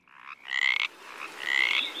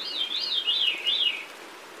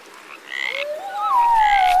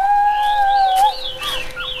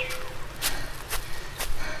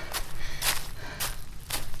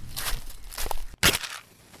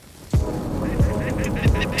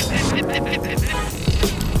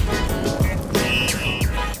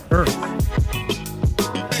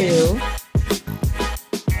to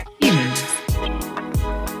Humans.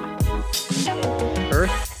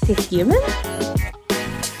 Earth to Human?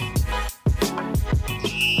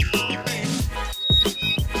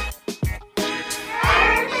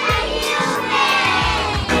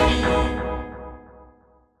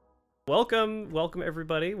 Welcome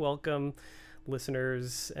everybody. Welcome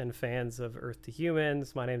listeners and fans of Earth to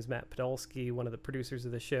Humans. My name is Matt Podolsky, one of the producers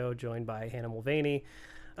of the show, joined by Hannah Mulvaney.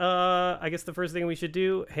 I guess the first thing we should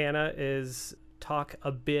do, Hannah, is talk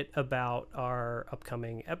a bit about our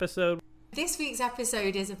upcoming episode. This week's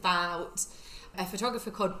episode is about a photographer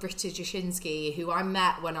called Britta Jashinsky, who I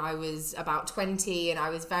met when I was about 20 and I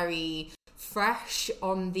was very fresh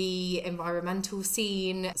on the environmental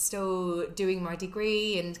scene, still doing my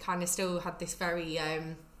degree, and kind of still had this very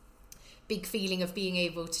big feeling of being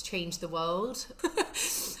able to change the world.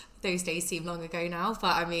 Those days seem long ago now,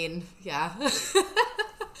 but I mean, yeah.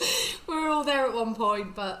 We were all there at one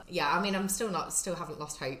point, but yeah, I mean, I'm still haven't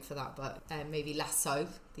lost hope for that, but maybe less so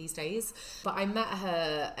these days. But I met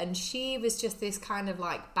her and she was just this kind of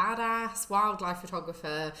like badass wildlife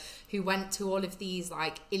photographer who went to all of these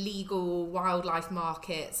like illegal wildlife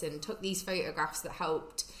markets and took these photographs that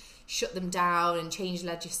helped shut them down and change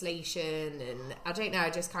legislation. And I don't know, I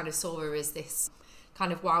just kind of saw her as this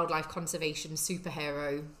kind of wildlife conservation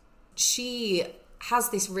superhero. She has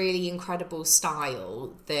this really incredible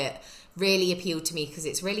style that really appealed to me because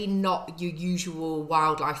it's really not your usual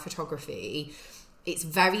wildlife photography. It's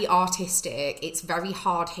very artistic, it's very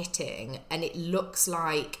hard hitting, and it looks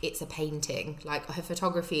like it's a painting. Like, her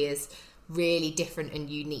photography is really different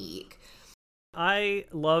and unique. I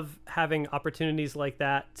love having opportunities like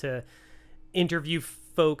that to interview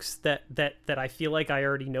folks that I feel like I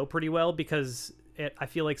already know pretty well, because I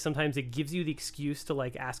feel like sometimes it gives you the excuse to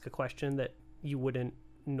like ask a question that you wouldn't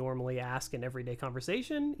normally ask in everyday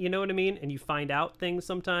conversation, you know what I mean? And you find out things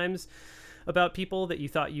sometimes about people that you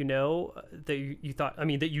thought you know, that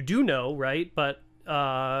you do know, right? But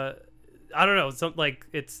I don't know,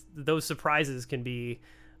 it's those surprises can be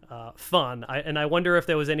fun. I wonder if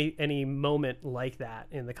there was any moment like that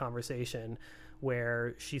in the conversation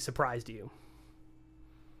where she surprised you.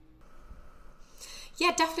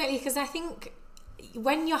 Yeah, definitely, because I think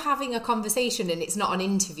when you're having a conversation and it's not an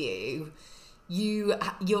interview,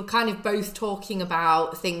 you're kind of both talking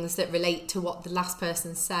about things that relate to what the last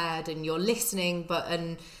person said, and you're listening,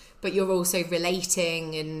 but you're also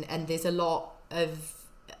relating, and there's a lot of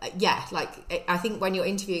I think when you're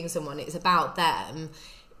interviewing someone, it's about them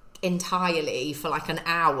entirely for like an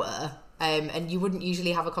hour, and you wouldn't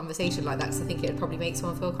usually have a conversation like that, because I think it would probably make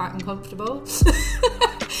someone feel quite uncomfortable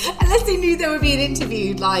unless they knew they were being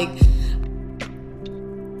interviewed. Like,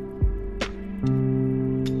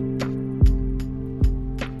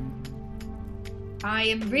 I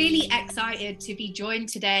am really excited to be joined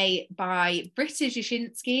today by Britta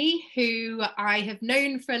Jashinsky, who I have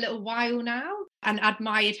known for a little while now and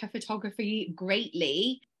admired her photography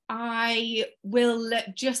greatly. I will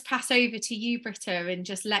just pass over to you, Britta, and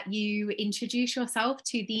just let you introduce yourself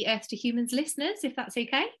to the Earth to Humans listeners, if that's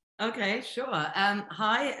okay. Okay, sure.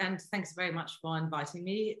 Hi, and thanks very much for inviting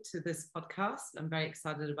me to this podcast. I'm very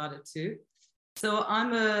excited about it too. So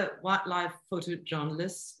I'm a wildlife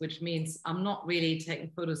photojournalist, which means I'm not really taking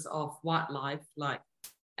photos of wildlife, like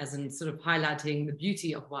as in sort of highlighting the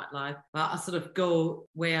beauty of wildlife, but I sort of go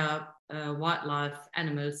where wildlife,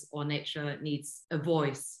 animals, or nature needs a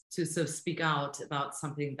voice to sort of speak out about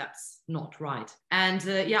something that's not right. And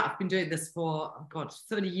I've been doing this for,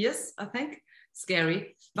 30 years, I think.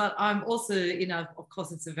 Scary. But I'm also, of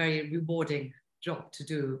course, it's a very rewarding job to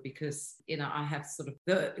do, because I have sort of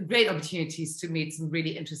the great opportunities to meet some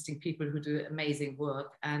really interesting people who do amazing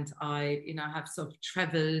work, and I have sort of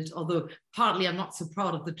traveled, although partly I'm not so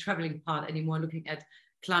proud of the traveling part anymore, looking at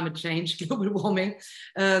climate change, global warming,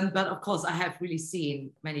 but of course I have really seen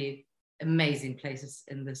many amazing places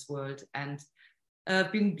in this world, and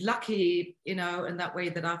been lucky in that way,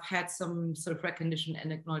 that I've had some sort of recognition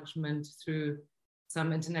and acknowledgement through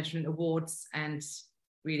some international awards and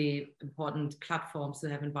really important platforms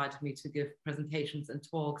that have invited me to give presentations and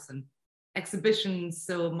talks and exhibitions.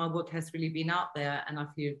 So my work has really been out there, and I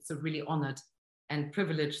feel so really honored and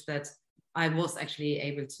privileged that I was actually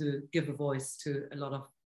able to give a voice to a lot of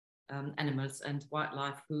animals and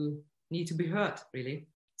wildlife who need to be heard, really.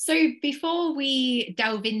 So before we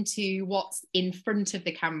delve into what's in front of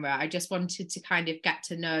the camera, I just wanted to kind of get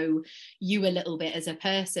to know you a little bit as a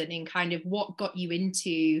person, and kind of what got you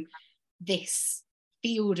into this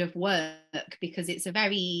field of work, because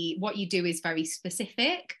what you do is very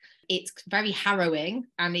specific. It's very harrowing,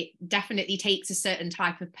 and it definitely takes a certain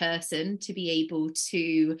type of person to be able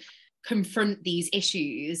to confront these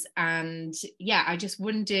issues. And yeah, I just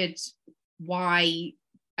wondered why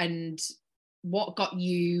and what got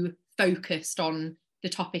you focused on the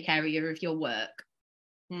topic area of your work.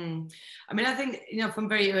 I mean, I think, from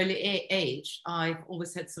very early age, I've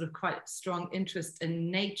always had sort of quite strong interest in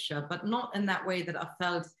nature, but not in that way that I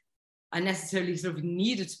felt I necessarily sort of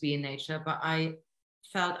needed to be in nature, but I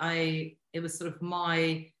felt it was sort of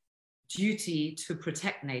my duty to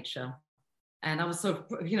protect nature. And I was sort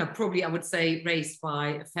of, probably I would say raised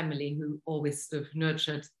by a family who always sort of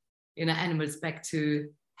nurtured, animals back to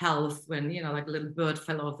health when, like a little bird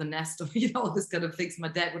fell off the nest or, all this kind of things. My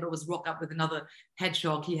dad would always rock up with another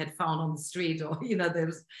hedgehog he had found on the street, or, there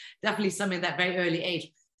was definitely something at that very early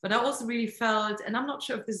age. But I also really felt, and I'm not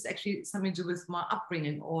sure if this is actually something to do with my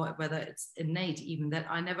upbringing or whether it's innate even, that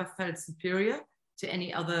I never felt superior to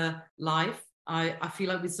any other life. I feel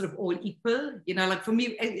like we're sort of all equal, like for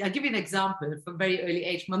me, I'll give you an example. From very early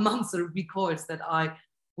age, my mum sort of recalls that I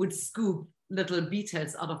would scoop little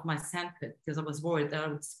beetles out of my sandpit because I was worried that I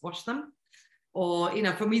would squash them. Or,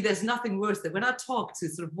 for me, there's nothing worse than when I talk to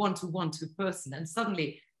sort of one-to-one to a person and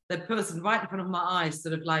suddenly that person right in front of my eyes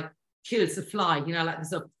sort of like kills a fly, like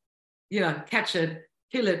sort of, catch it,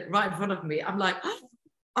 kill it right in front of me. I'm like, oh,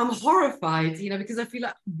 I'm horrified, because I feel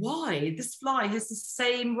like, why? This fly has the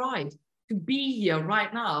same right to be here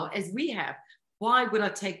right now as we have. Why would I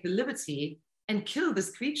take the liberty and kill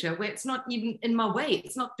this creature where it's not even in my way?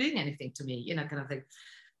 It's not doing anything to me, kind of thing.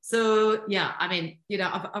 So, yeah, I mean,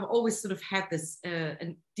 I've always sort of had this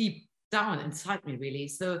deep down inside me, really.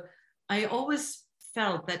 So I always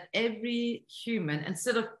felt that every human,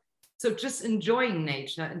 instead of just enjoying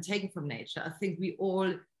nature and taking from nature, I think we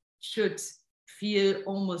all should feel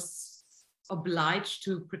almost obliged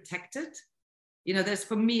to protect it. There's,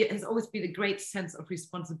 for me, it has always been a great sense of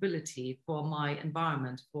responsibility for my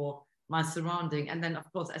environment, for my surrounding. And then,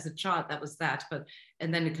 of course, as a child, that was that.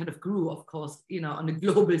 And then it kind of grew, of course, on a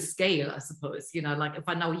global scale, I suppose. Like if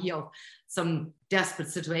I now hear of some desperate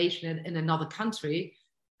situation in another country,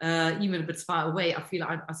 even if it's far away, I feel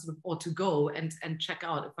I sort of ought to go and check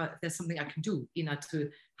out if there's something I can do, to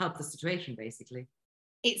help the situation, basically.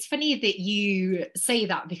 It's funny that you say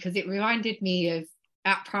that because it reminded me of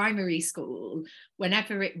at primary school,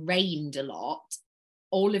 whenever it rained a lot,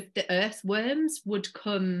 all of the earthworms would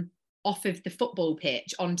come off of the football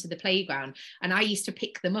pitch onto the playground, and I used to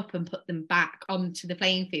pick them up and put them back onto the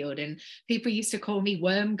playing field, and people used to call me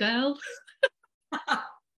Worm Girl.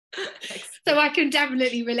 So I can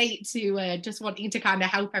definitely relate to just wanting to kind of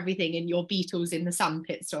help everything in your beetles in the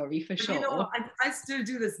sandpit story, for sure. I still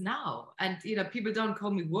do this now, and people don't call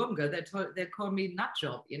me Worm Girl, they call me Nut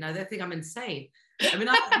Job. They think I'm insane. I mean,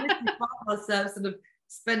 I literally found myself sort of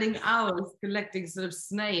spending hours collecting sort of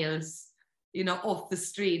snails, off the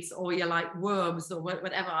streets, or like worms or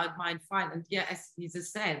whatever I might find. And yeah, as you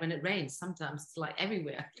just said, when it rains, sometimes it's like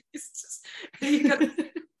everywhere. It's just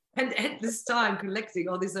and at this time collecting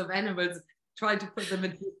all these sort of animals, trying to put them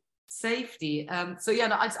into safety. So yeah,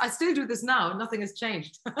 no, I still do this now. Nothing has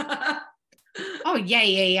changed. Oh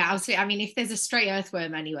yeah. I mean, if there's a stray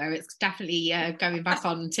earthworm anywhere, it's definitely going back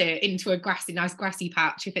into a nice grassy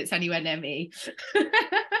patch if it's anywhere near me.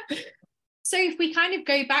 So if we kind of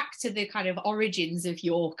go back to the kind of origins of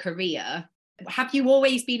your career, have you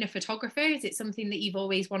always been a photographer? Is it something that you've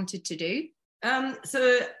always wanted to do?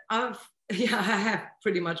 So I have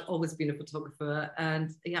pretty much always been a photographer,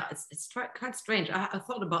 and yeah, it's quite strange. I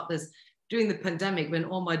thought about this during the pandemic when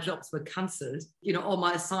all my jobs were cancelled. All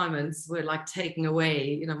my assignments were like taken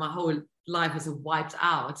away. My whole life was wiped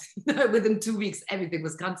out. Within 2 weeks, everything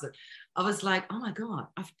was cancelled. I was like, oh my God,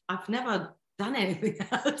 I've never done anything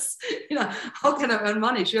else. How can I earn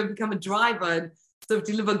money? Should I become a driver and sort of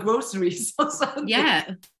deliver groceries or something?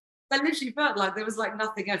 Yeah. I literally felt like there was like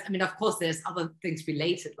nothing else. I mean, of course, there's other things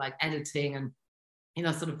related like editing and,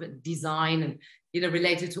 sort of design and,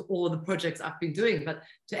 related to all the projects I've been doing. But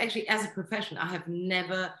to actually, as a profession, I have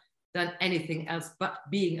never done anything else but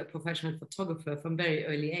being a professional photographer from very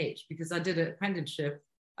early age, because I did an apprenticeship.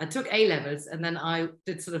 I took A-levels and then I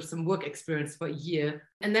did sort of some work experience for a year.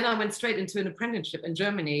 And then I went straight into an apprenticeship in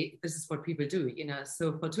Germany. This is what people do,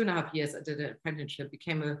 So for 2.5 years, I did an apprenticeship,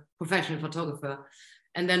 became a professional photographer,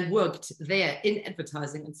 and then worked there in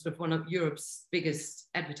advertising in sort of one of Europe's biggest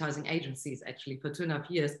advertising agencies, actually, for 2.5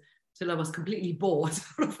 years, till I was completely bored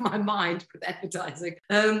out of my mind with advertising.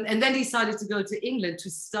 And then decided to go to England to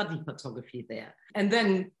study photography there. And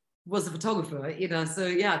then was a photographer, so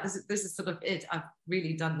yeah, this is sort of it. I've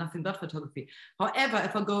really done nothing but photography. However,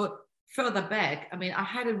 if I go further back, I mean, I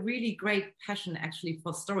had a really great passion actually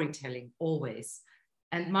for storytelling always.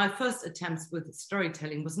 And my first attempts with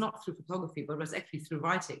storytelling was not through photography, but was actually through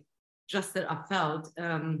writing. just that I felt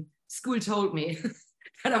school told me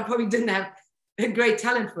that I probably didn't have a great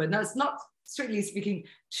talent for it. Now, it's not strictly speaking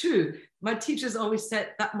true. My teachers always said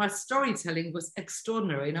that my storytelling was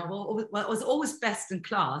extraordinary. You know, I was always best in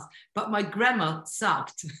class, but my grammar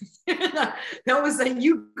sucked. They always say,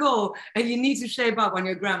 you go and you need to shape up on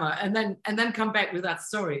your grammar and then come back with that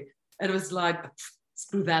story. And it was like,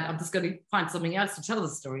 screw that, I'm just going to find something else to tell the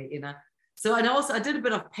story, you know. So, and also I did a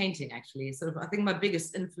bit of painting, actually. Sort of, I think my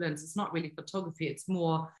biggest influence is not really photography, it's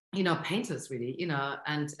more, you know, painters really, you know,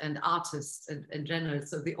 and artists in general.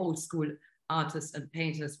 So the old school artists and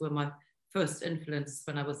painters were my first influence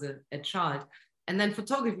when I was a child. And then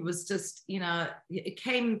photography was just, you know, it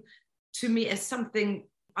came to me as something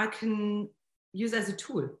I can use as a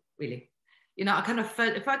tool, really. You know, I kind of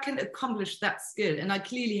felt if I can accomplish that skill, and I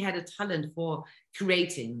clearly had a talent for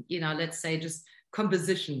creating, you know, let's say just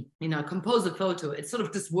composition, you know, compose a photo. It sort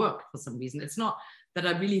of just worked for some reason. It's not that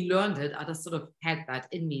I really learned it. I just sort of had that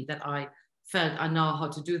in me, that I felt I know how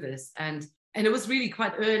to do this. And it was really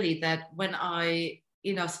quite early that when I,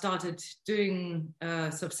 you know, started doing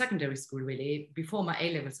sort of secondary school, really, before my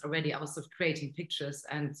A-levels already, I was sort of creating pictures.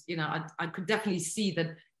 And, you know, I could definitely see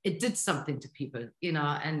that it did something to people, you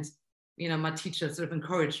know, and, you know, my teacher sort of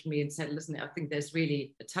encouraged me and said, listen, I think there's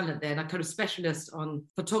really a talent there. And I kind of specialist on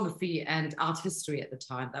photography and art history at the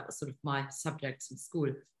time. That was sort of my subjects in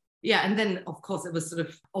school. Yeah, and then, of course, it was sort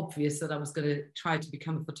of obvious that I was going to try to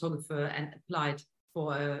become a photographer, and applied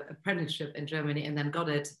for an apprenticeship in Germany, and then got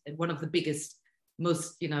it at one of the biggest,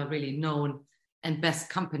 most, you know, really known and best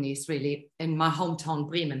companies, really, in my hometown,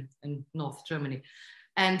 Bremen, in North Germany.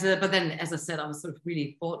 And but then, as I said, I was sort of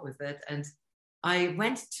really bored with it. And I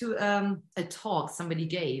went to a talk somebody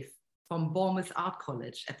gave from Bournemouth Art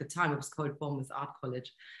College. At the time, it was called Bournemouth Art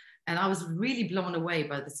College. And I was really blown away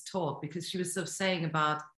by this talk, because she was sort of saying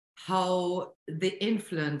about how the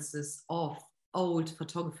influences of old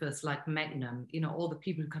photographers like Magnum, you know, all the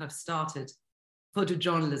people who kind of started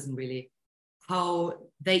photojournalism, really, how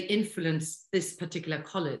they influenced this particular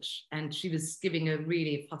college. And she was giving a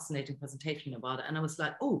really fascinating presentation about it. And I was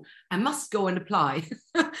like, oh, I must go and apply.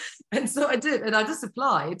 And so I did, and I just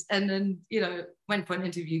applied, and then, you know, went for an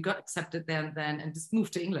interview, got accepted there and then, and just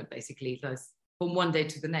moved to England, basically, from one day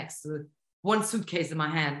to the next, with one suitcase in my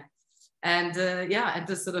hand. And yeah, and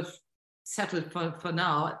just sort of settled for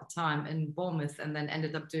now at the time in Bournemouth, and then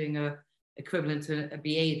ended up doing a equivalent to a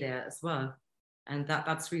BA there as well. And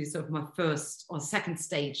that's really sort of my first or second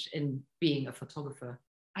stage in being a photographer.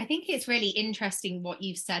 I think it's really interesting what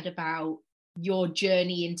you've said about your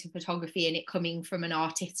journey into photography and it coming from an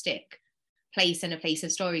artistic place and a place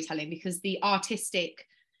of storytelling, because the artistic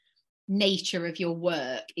nature of your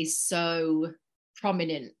work is so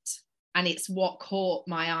prominent. And it's what caught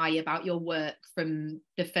my eye about your work from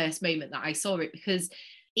the first moment that I saw it, because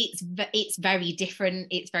it's very different,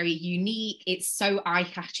 it's very unique, it's so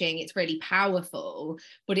eye-catching, it's really powerful,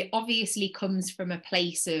 but it obviously comes from a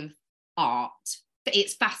place of art.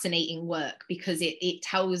 It's fascinating work because it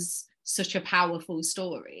tells such a powerful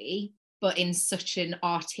story, but in such an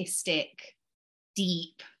artistic,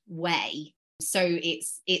 deep way. So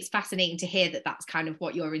it's fascinating to hear that that's kind of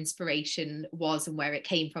what your inspiration was and where it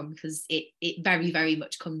came from, because it very, very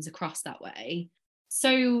much comes across that way.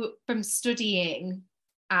 So from studying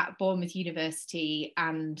at Bournemouth University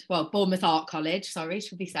and, well, Bournemouth Art College,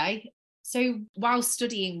 should we say. So while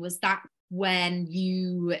studying, was that when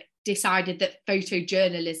you decided that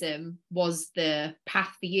photojournalism was the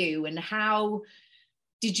path for you? And how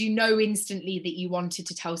did you know instantly that you wanted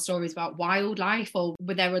to tell stories about wildlife, or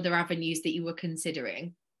were there other avenues that you were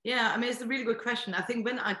considering? Yeah, I mean, it's a really good question. I think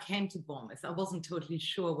when I came to Bournemouth, I wasn't totally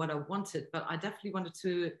sure what I wanted, but I definitely wanted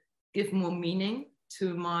to give more meaning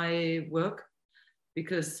to my work,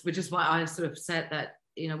 which is why I sort of said that,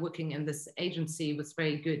 you know, working in this agency was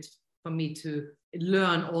very good for me to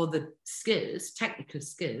learn all the skills, technical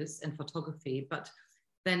skills in photography, but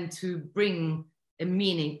then to bring a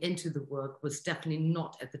meaning into the work was definitely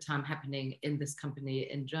not at the time happening in this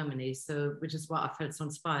company in Germany. So, which is why I felt so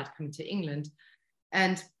inspired coming to England.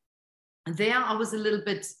 And there I was a little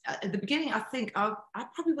bit, at the beginning, I think I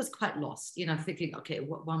probably was quite lost, you know, thinking, okay,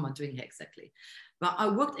 what am I doing here exactly? But I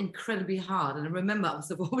worked incredibly hard. And I remember I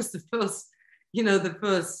was always the first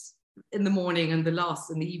in the morning and the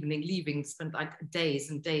last in the evening, leaving, spent like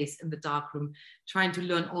days and days in the darkroom, trying to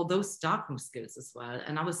learn all those darkroom skills as well.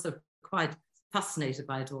 And I was so quite fascinated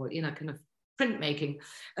by it all, you know, kind of printmaking,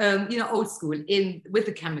 you know, old school with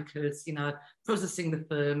the chemicals, you know, processing the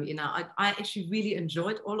film, you know, I actually really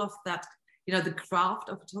enjoyed all of that, you the craft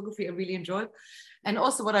of photography I really enjoyed. And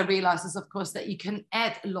also what I realized is, of course, that you can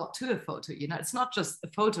add a lot to a photo. It's not just a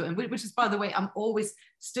photo, and which is, by the way, I'm always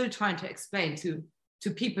still trying to explain to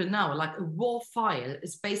people now, like a raw file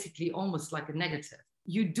is basically almost like a negative.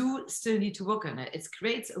 You do still need to work on it. It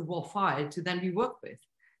creates a raw file to then be worked with.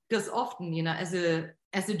 Because often, as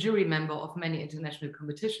a jury member of many international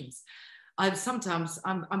competitions,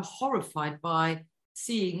 I'm horrified by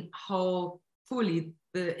seeing how poorly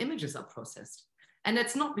the images are processed. And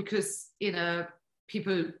that's not because,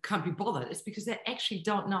 people can't be bothered. It's because they actually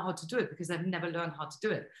don't know how to do it, because they've never learned how to do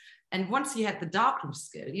it. And once you had the darkroom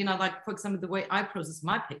skill, like, for example, the way I process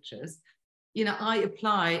my pictures, I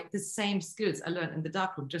apply the same skills I learned in the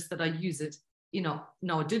darkroom, just that I use it,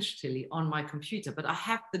 now digitally on my computer. But I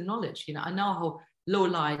have the knowledge, I know how low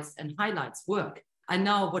lights and highlights work. I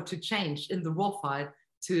know what to change in the raw file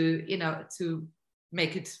to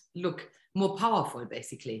make it look more powerful,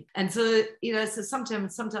 basically. And so, so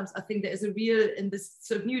sometimes I think there is a real, in this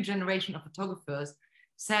sort of new generation of photographers,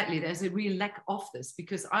 sadly, there's a real lack of this,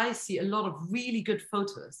 because I see a lot of really good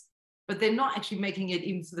photos, but they're not actually making it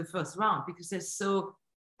even to the first round because they're so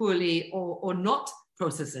poorly or not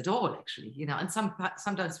processed at all, actually, and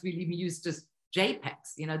sometimes we even use just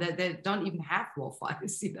JPEGs, they don't even have raw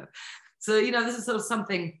files, So, this is sort of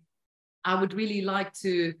something I would really like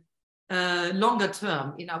to, longer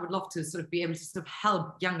term, I would love to sort of be able to sort of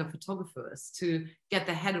help younger photographers to get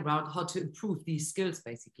their head around how to improve these skills,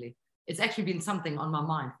 basically. It's actually been something on my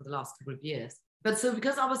mind for the last couple of years. But so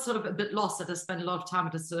because I was sort of a bit lost, that I spent a lot of time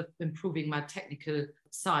just sort of improving my technical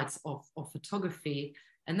sides of photography.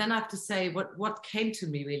 And then I have to say what came to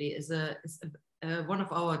me really is one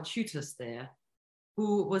of our tutors there,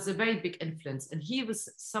 who was a very big influence. And he was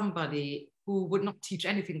somebody who would not teach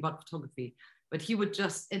anything about photography, but he would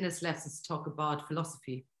just in his lessons talk about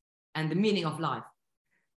philosophy and the meaning of life.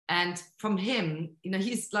 And from him,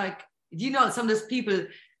 he's like, some of those people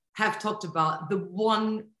have talked about the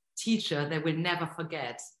one teacher they will never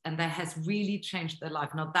forget and that has really changed their life.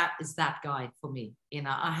 Now that is that guy for me.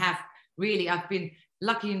 I've been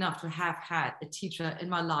lucky enough to have had a teacher in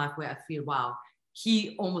my life where I feel, wow,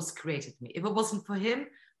 he almost created me. If it wasn't for him,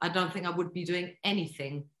 I don't think I would be doing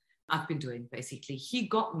anything I've been doing, basically. He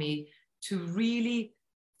got me to really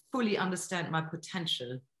fully understand my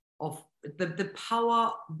potential of the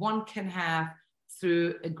power one can have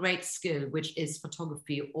through a great skill, which is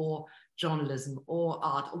photography or journalism or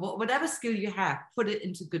art, or whatever skill you have, put it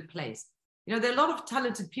into good place. There are a lot of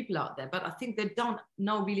talented people out there, but I think they don't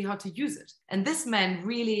know really how to use it. And this man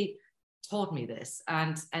really taught me this.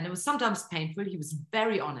 And it was sometimes painful. He was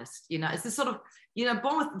very honest. It's this sort of,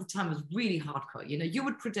 Bournemouth at the time was really hardcore. You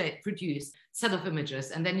would produce a set of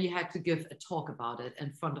images and then you had to give a talk about it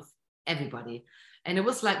in front of everybody. And it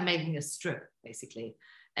was like making a strip, basically,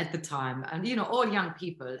 at the time. And, all young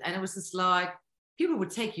people. And it was just like, people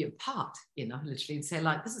would take you apart, literally, and say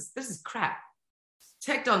like, this is crap.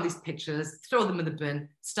 Take down these pictures, throw them in the bin,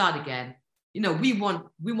 start again. We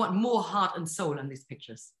want more heart and soul in these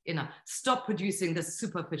pictures. Stop producing this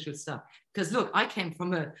superficial stuff. Because look, I came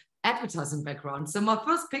from an advertising background. So my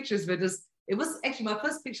first pictures were my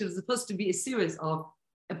first picture was supposed to be a series of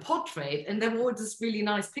a portrait, and they were all just really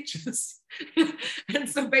nice pictures. And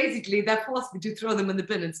so basically that forced me to throw them in the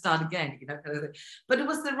bin and start again, But it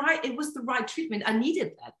was the right treatment. I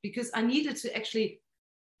needed that because I needed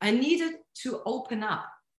to open up.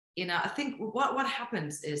 I think what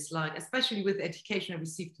happens is, like, especially with the education I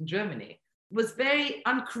received in Germany, was very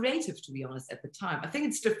uncreative, to be honest, at the time. I think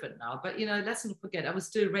it's different now, but, let's not forget, I was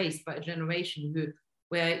still raised by a generation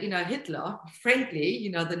where Hitler, frankly,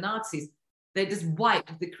 the Nazis, they just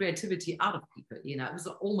wiped the creativity out of people, it was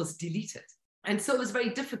almost deleted. And so it was very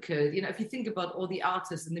difficult, if you think about all the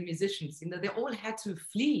artists and the musicians, they all had to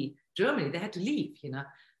flee Germany, they had to leave,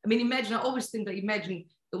 I always think that imagine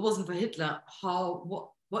it wasn't for Hitler,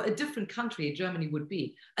 what a different country Germany would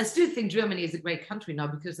be. I still think Germany is a great country now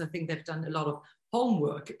because I think they've done a lot of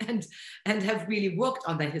homework and have really worked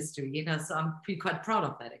on their history, so I'm quite proud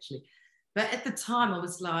of that, actually. But at the time I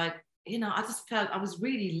was like, I just felt I was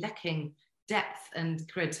really lacking depth and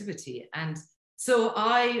creativity. And so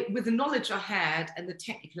with the knowledge I had and the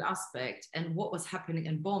technical aspect and what was happening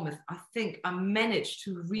in Bournemouth, I think I managed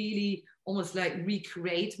to really almost like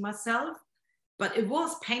recreate myself. But it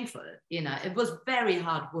was painful, it was very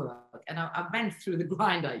hard work. And I went through the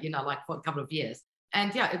grinder, like for a couple of years.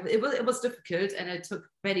 And yeah, it was difficult. And it took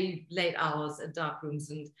very late hours at dark rooms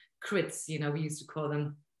and crits, we used to call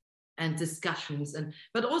them, and discussions.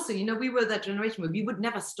 But also, we were that generation where we would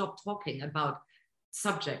never stop talking about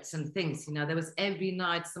subjects and things. There was every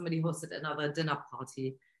night somebody hosted another dinner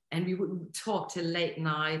party. and we would talk till late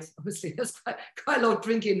night. Obviously, there's quite a lot of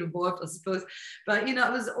drinking involved, I suppose. But, you know,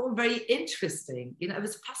 it was all very interesting. You know, it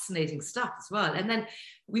was fascinating stuff as well. And then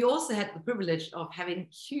we also had the privilege of having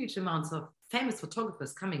huge amounts of famous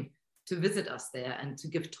photographers coming to visit us there and to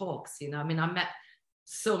give talks. You know, I mean, I met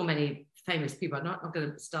so many famous people. I'm not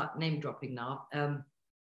going to start name dropping now,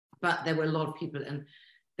 but there were a lot of people, and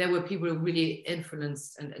there were people who really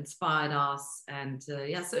influenced and inspired us. And so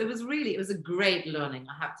it was a great learning,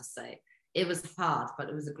 I have to say. It was hard, but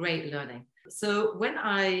it was a great learning. So when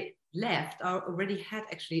I left, I already had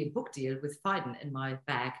actually a book deal with Phaidon in my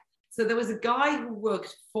bag. So there was a guy who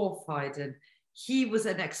worked for Phaidon. He was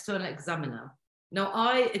an external examiner. Now,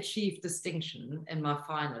 I achieved distinction in my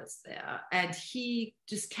finals there, and he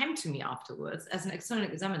just came to me afterwards as an external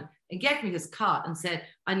examiner and gave me his card and said,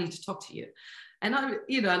 I need to talk to you. And I,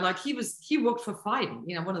 you know, like he worked for Phaidon,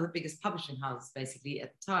 you know, one of the biggest publishing houses basically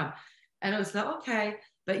at the time. And I was like, okay.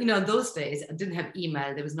 But, you know, in those days, I didn't have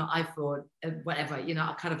email. There was no iPhone, whatever. You know,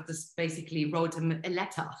 I kind of just basically wrote him a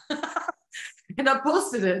letter and I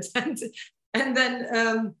posted it.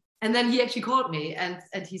 And then he actually called me and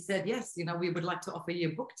he said, yes, you know, we would like to offer you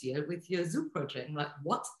a book deal with your Zoo project. I'm like,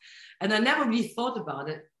 what? And I never really thought about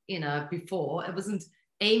it, you know, before. I wasn't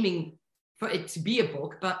aiming for it to be a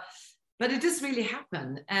book, but it just really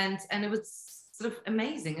happened. And it was sort of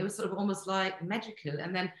amazing. It was sort of almost like magical.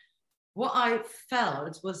 And then what I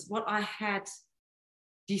felt was what I had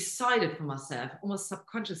decided for myself, almost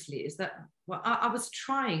subconsciously, is that I was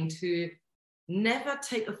trying to never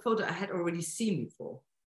take a photo I had already seen before.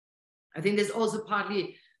 I think this also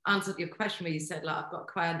partly answered your question where you said, like, I've got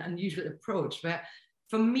quite an unusual approach, where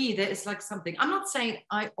for me, there is like something, I'm not saying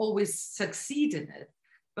I always succeed in it,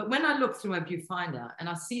 but when I look through my viewfinder and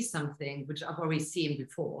I see something which I've already seen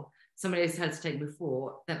before, somebody else has taken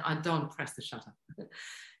before, then I don't press the shutter.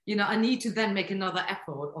 You know, I need to then make another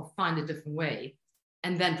effort or find a different way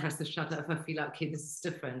and then press the shutter if I feel like, okay, this is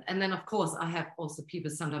different. And then, of course, I have also people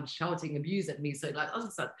sometimes shouting abuse at me. So like, oh,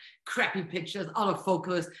 it's like crappy pictures, out of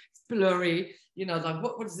focus, it's blurry, you know, like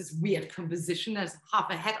what is this weird composition? There's half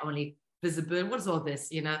a head only visible. What is all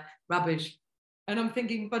this, you know, rubbish? And I'm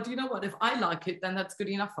thinking, but you know what, if I like it, then that's good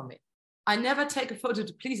enough for me. I never take a photo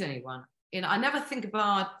to please anyone. You know, I never think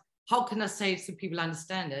about how can I say it so people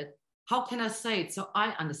understand it? How can I say it so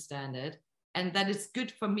I understand it and that it's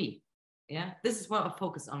good for me? Yeah, this is what I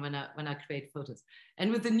focus on when I create photos.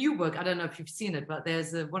 And with the new work, I don't know if you've seen it, but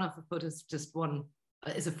there's one of the photos just won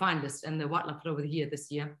is a finalist in the Wildlife Photographer of the Year this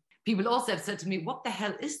year. People also have said to me, what the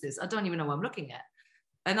hell is this? I don't even know what I'm looking at.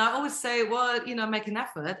 And I always say, well, you know, make an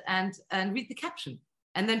effort and read the caption.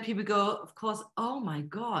 And then people go, of course, oh my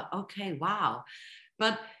God, okay, wow.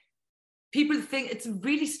 But people think it's a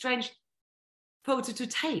really strange photo to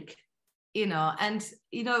take, you know, and,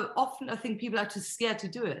 you know, often I think people are too scared to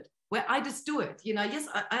do it, where I just do it. You know, yes,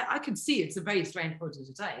 I can see it's a very strange photo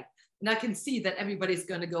to take. And I can see that everybody's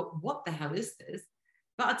going to go, what the hell is this?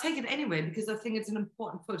 But I take it anyway, because I think it's an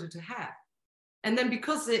important photo to have. And then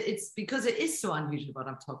because it is so unusual what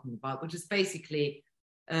I'm talking about, which is basically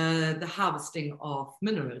the harvesting of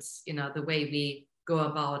minerals, you know, the way we go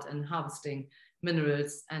about and harvesting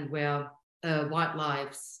minerals and where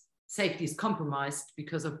wildlife's safety is compromised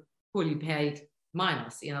because of poorly paid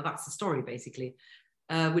miners. You know, that's the story basically,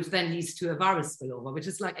 which then leads to a virus spillover, which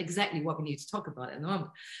is like exactly what we need to talk about at the moment.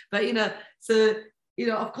 But, you know, so, you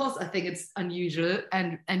know, of course, I think it's unusual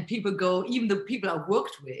and people go, even the people I've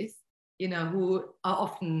worked with, you know, who are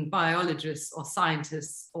often biologists or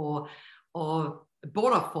scientists or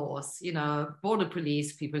border force, you know, border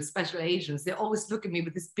police people, special agents, they always look at me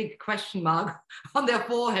with this big question mark on their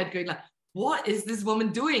forehead going like, what is this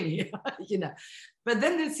woman doing here? You know, but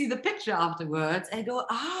then they see the picture afterwards and go,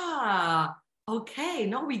 okay,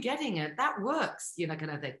 now we're getting it. That works, you know,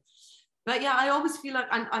 kind of thing. But yeah, I always feel like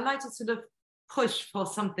I like to sort of push for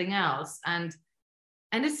something else. And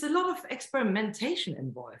it's a lot of experimentation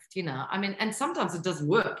involved, you know. I mean, and sometimes it doesn't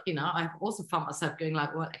work, you know. I've also found myself going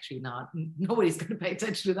like, well, actually, no, nobody's going to pay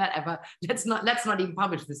attention to that ever. Let's not even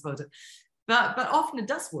publish this photo. But often it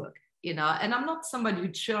does work, you know. And I'm not somebody who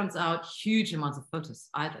churns out huge amounts of photos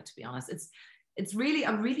either, to be honest. It's really,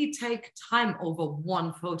 I really take time over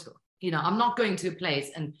one photo. You know, I'm not going to a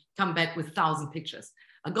place and come back with 1,000 pictures.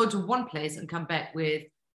 I go to one place and come back with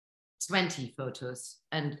 20 photos.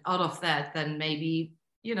 And out of that, then maybe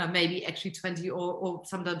actually 20 or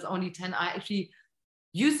sometimes only 10 are actually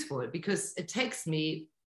useful, because it takes me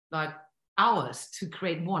like hours to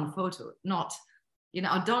create one photo. Not, you know,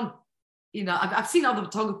 I don't, you know, I've seen other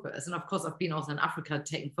photographers, and of course I've been also in Africa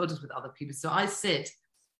taking photos with other people. So I sit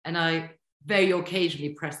and I very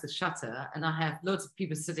occasionally press the shutter, and I have loads of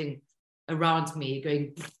people sitting around me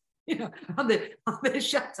going, on the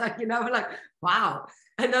shutter, like, wow.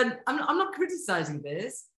 And then I'm not criticizing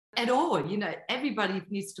this at all. Everybody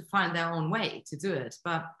needs to find their own way to do it.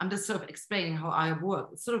 But I'm just sort of explaining how I work.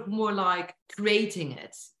 It's sort of more like creating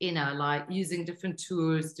it, like using different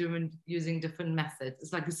tools, using different methods.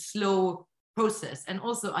 It's like a slow process. And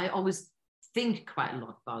also I always think quite a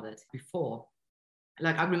lot about it before.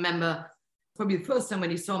 Like I remember probably the first time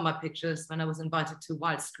when you saw my pictures, when I was invited to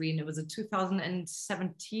Wildscreen, it was in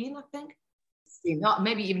 2017, I think. Not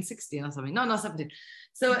maybe even 16 or something. No, not 17.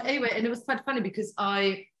 So anyway, and it was quite funny because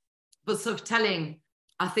I was sort of telling,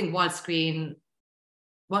 I think, Wildscreen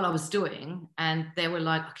what I was doing, and they were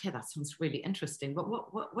like, okay, that sounds really interesting, but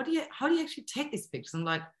how do you actually take these pictures? I'm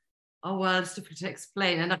like, oh, well, it's difficult to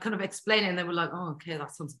explain. And I kind of explained it, and they were like, oh, okay,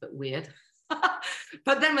 that sounds a bit weird.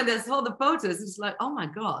 But then when they saw the photos, it's like, oh my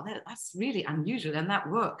God, that's really unusual, and that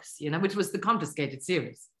works, which was the Confiscated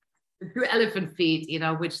series. The 2 elephant feet,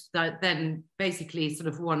 which then basically sort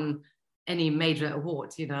of won any major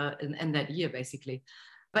award, in that year, basically.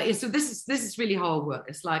 But so this is really how I work.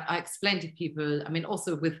 It's like I explain to people, I mean,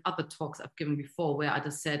 also with other talks I've given before, where I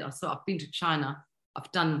just said, so I've been to China, I've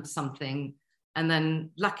done something. And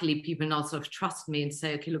then luckily people now sort of trust me and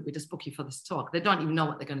say, okay, look, we just book you for this talk. They don't even know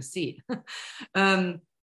what they're going to see.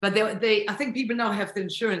 But I think people now have the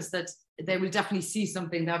insurance that they will definitely see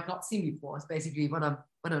something that I've not seen before. Is basically what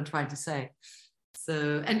I'm trying to say.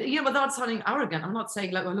 So, and without sounding arrogant, I'm not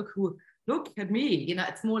saying like, oh, look at me.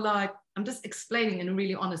 It's more like I'm just explaining in a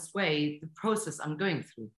really honest way the process I'm going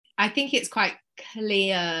through. I think it's quite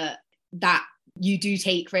clear that you do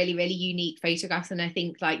take really, really unique photographs. And I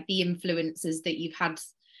think like the influences that you've had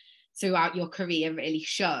throughout your career really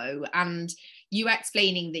show. And you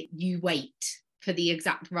explaining that you wait for the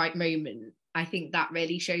exact right moment, I think that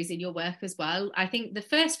really shows in your work as well. I think the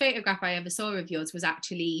first photograph I ever saw of yours was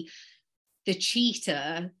actually the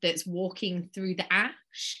cheetah that's walking through the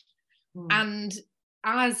ash. And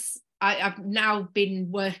as I've now been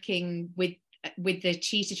working with the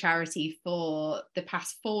Cheetah Charity for the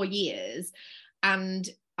past 4 years, and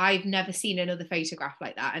I've never seen another photograph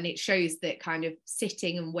like that. And it shows that kind of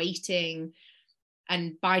sitting and waiting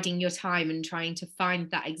and biding your time and trying to find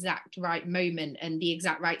that exact right moment and the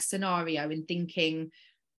exact right scenario, and thinking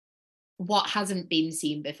what hasn't been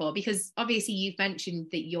seen before. Because obviously you've mentioned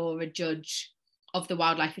that you're a judge of the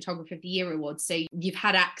Wildlife Photographer of the Year Awards, so you've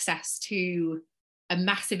had access to a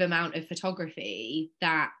massive amount of photography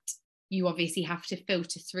that you obviously have to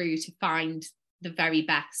filter through to find the very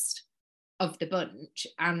best of the bunch.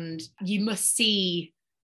 And you must see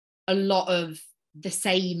a lot of the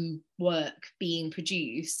same work being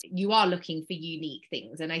produced. You are looking for unique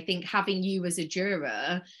things, and I think having you as a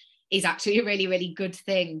juror is actually a really, really good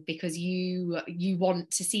thing, because you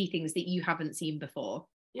want to see things that you haven't seen before.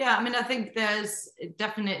 Yeah, I mean, I think there's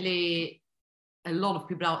definitely a lot of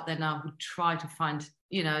people out there now who try to find,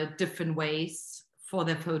 different ways for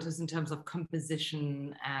their photos in terms of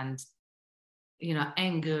composition and,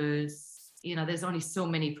 angles. There's only so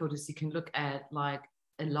many photos you can look at, like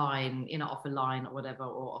a line, off a line or whatever,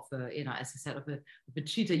 or of a, as I said, of a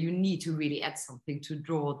cheetah. You need to really add something to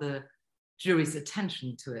draw the jury's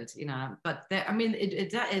attention to it, but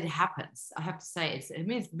it happens. I have to say,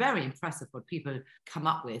 it's very impressive what people come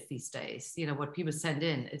up with these days. What people send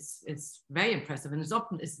in, it's very impressive, and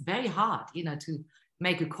it's very hard, to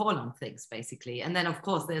make a call on things, basically. And then of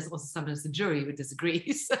course there's also sometimes the jury who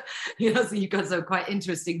disagrees, so you've got some quite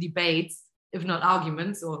interesting debates, if not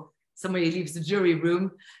arguments, or somebody leaves the jury room,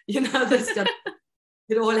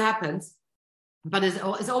 it all happens. But it's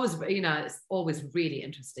always, it's always really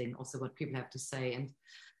interesting also what people have to say.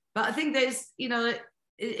 But I think there's,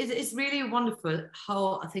 it's really wonderful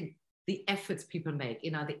how I think the efforts people make,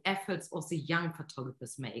 the efforts also young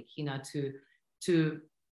photographers make, to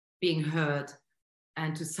being heard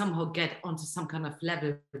and to somehow get onto some kind of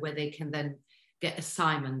level where they can then get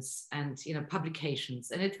assignments and, publications.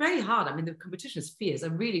 And it's very hard. I mean, the competition is fierce. I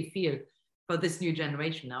really feel for this new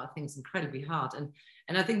generation now, I think it's incredibly hard.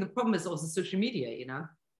 And I think the problem is also social media,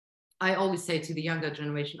 I always say to the younger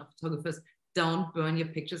generation of photographers, don't burn your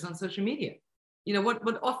pictures on social media.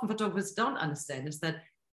 What often photographers don't understand is that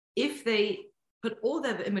if they put all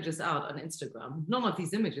their images out on Instagram, none of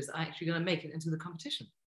these images are actually going to make it into the competition.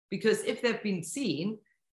 Because if they've been seen,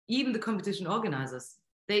 even the competition organizers,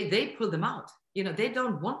 they pull them out. They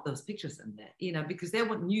don't want those pictures in there, because they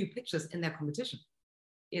want new pictures in their competition.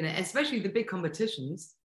 Especially the big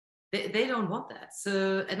competitions, they don't want that.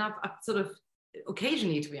 So, and I've sort of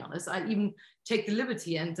occasionally, to be honest, I even take the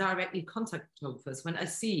liberty and directly contact photographers when I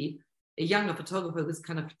see a younger photographer who's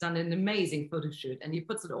kind of done an amazing photo shoot and he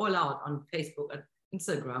puts it all out on Facebook and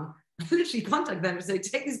Instagram. literally contact them and say,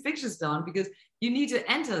 take these pictures down because you need to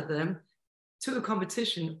enter them to a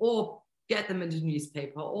competition or get them into a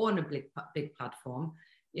newspaper or on a big platform,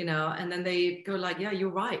 you know, and then they go like, yeah, you're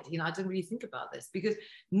right. You know, I didn't really think about this because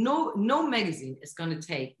no magazine is going to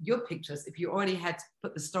take your pictures if you already had to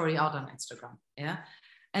put the story out on Instagram. Yeah.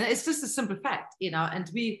 And it's just a simple fact, you know, and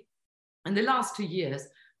we, in the last 2 years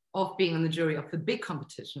of being on the jury of the big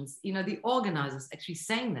competitions, you know, the organizers actually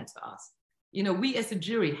saying that to us. You know, we as a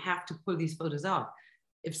jury have to pull these photos out.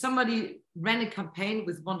 If somebody ran a campaign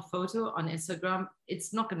with one photo on Instagram,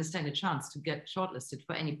 it's not going to stand a chance to get shortlisted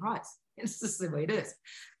for any prize. It's just the way it is.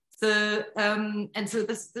 So, and so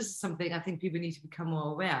this is something I think people need to become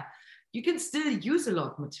more aware. You can still use a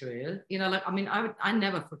lot of material, you know, like, I mean, I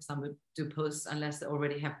never, for example, do posts unless they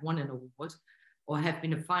already have won an award or have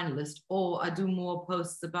been a finalist, or I do more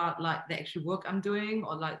posts about like the actual work I'm doing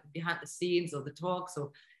or like behind the scenes or the talks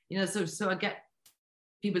or, you know, so I get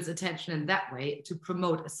people's attention in that way to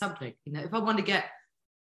promote a subject. You know, if I want to get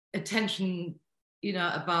attention, you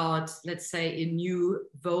know, about, let's say, a new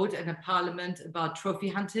vote in a parliament about trophy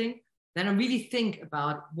hunting, then I really think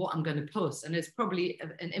about what I'm going to post. And it's probably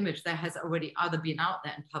an image that has already either been out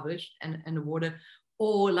there and published and awarded,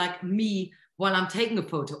 or like me while I'm taking a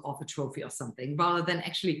photo of a trophy or something, rather than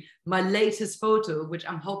actually my latest photo, which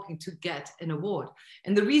I'm hoping to get an award.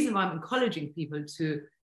 And the reason why I'm encouraging people to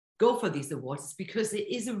go for these awards is because it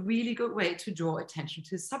is a really good way to draw attention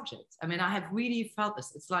to subjects. I mean, I have really felt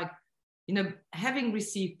this. It's like, you know, having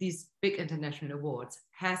received these big international awards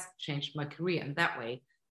has changed my career in that way,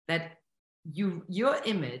 that your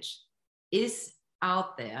image is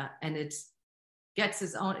out there and it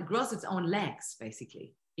grows its own legs,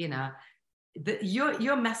 basically. You know,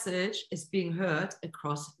 your message is being heard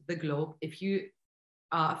across the globe if you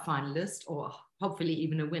are a finalist or hopefully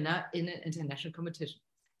even a winner in an international competition.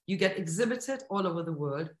 You get exhibited all over the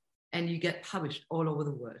world and you get published all over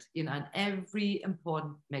the world, you know, in every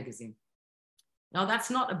important magazine. Now, that's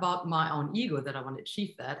not about my own ego that I want to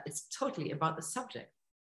achieve that. It's totally about the subject.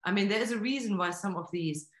 I mean, there's a reason why some of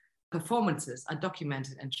these performances are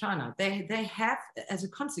documented in China. They have, as a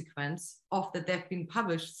consequence of that, they've been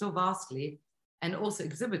published so vastly and also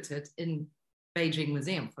exhibited in Beijing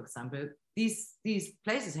Museum, for example. These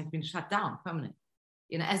places have been shut down permanently,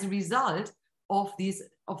 you know, as a result of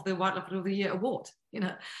the Wildlife of the Year award, you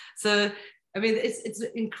know. So, I mean, it's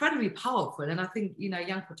incredibly powerful. And I think, you know,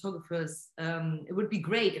 young photographers, it would be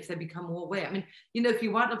great if they become more aware. I mean, you know, if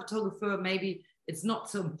you're a wildlife photographer, maybe it's not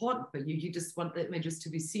so important for you. You just want the images to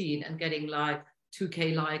be seen, and getting like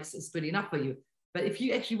 2K likes is good enough for you. But if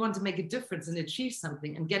you actually want to make a difference and achieve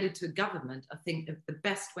something and get it to a government, I think the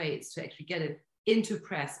best way is to actually get it into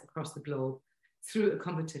press across the globe through a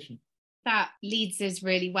competition. That leads us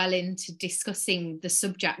really well into discussing the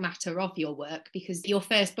subject matter of your work, because your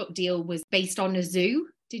first book deal was based on a zoo,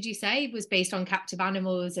 did you say? It was based on captive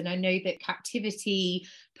animals. And I know that captivity,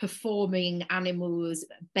 performing animals,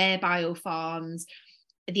 bear biofarms,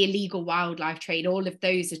 the illegal wildlife trade, all of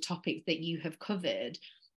those are topics that you have covered.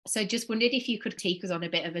 So just wondered if you could take us on a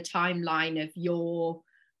bit of a timeline of your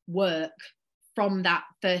work from that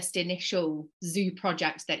first initial zoo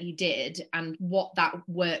project that you did and what that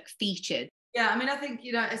work featured. Yeah, I mean, I think,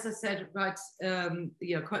 you know, as I said, right,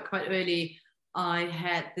 you know, quite early, I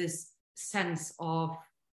had this sense of,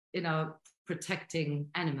 you know, protecting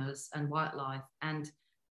animals and wildlife. And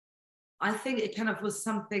I think it kind of was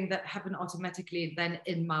something that happened automatically then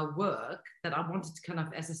in my work, that I wanted to kind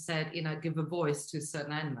of, as I said, you know, give a voice to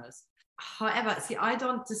certain animals. However, see, I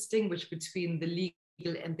don't distinguish between the legal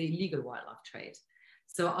and the illegal wildlife trade.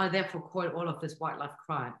 So I therefore call all of this wildlife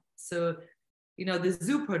crime. So, you know, the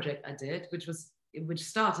zoo project I did, which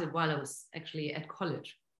started while I was actually at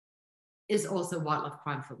college, is also wildlife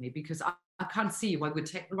crime for me, because I can't see why we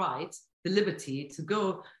take the right, the liberty to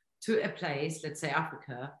go to a place, let's say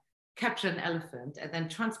Africa, capture an elephant and then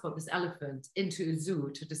transport this elephant into a zoo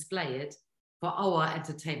to display it for our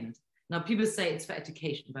entertainment. Now, people say it's for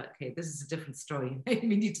education, but okay, this is a different story. We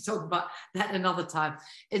need to talk about that another time.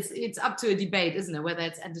 It's up to a debate, isn't it, whether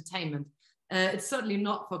it's entertainment. It's certainly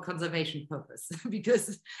not for conservation purpose,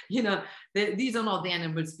 because, you know, these are not the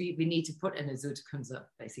animals we need to put in a zoo to conserve,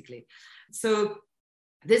 basically. So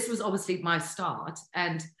this was obviously my start.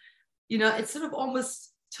 And, you know, it sort of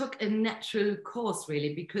almost took a natural course,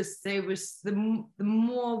 really, because there was the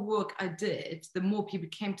more work I did, the more people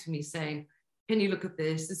came to me saying, can you look at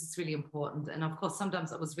this? This is really important. And of course,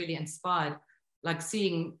 sometimes I was really inspired, like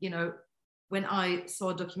seeing, you know, when I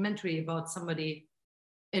saw a documentary about somebody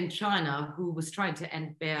in China who was trying to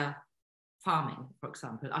end bear farming, for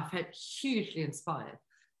example, I felt hugely inspired.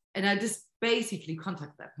 And I just basically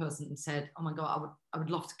contacted that person and said, oh my God, I would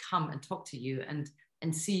love to come and talk to you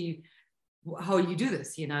and see how you do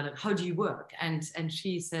this, you know, like, how do you work? And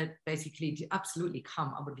she said, basically, absolutely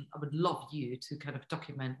come. I would love you to kind of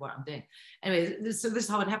document what I'm doing. Anyway, so this is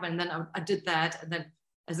how it happened. And then I did that. And then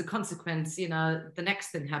as a consequence, you know, the next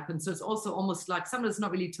thing happened. So it's also almost like something that's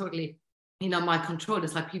not really totally, you know, my control.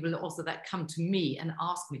 It's like people also that come to me and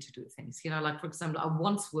ask me to do things, you know, like, for example, I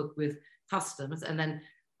once worked with customs, and then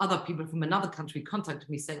other people from another country contacted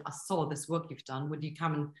me saying, I saw this work you've done, would you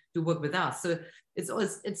come and do work with us? So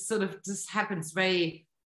it's sort of just happens very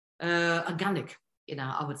organic, you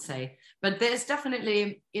know, I would say. But there's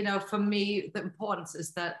definitely, you know, for me, the importance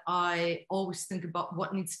is that I always think about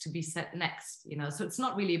what needs to be said next, you know. So it's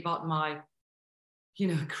not really about my, you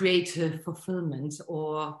know, creative fulfillment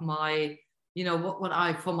or my, you know, what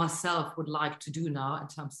I for myself would like to do now in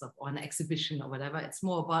terms of, or an exhibition or whatever. It's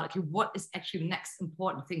more about, okay, what is actually the next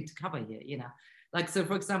important thing to cover here, you know? Like, so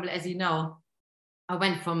for example, as you know, I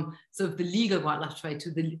went from sort of the legal wildlife trade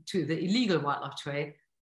to the illegal wildlife trade.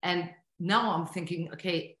 And now I'm thinking,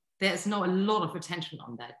 okay, there's now a lot of attention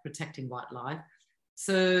on that, protecting wildlife.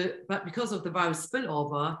 So, but because of the virus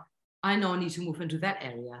spillover, I now need to move into that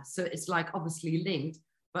area. So it's like obviously linked.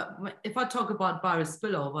 But if I talk about virus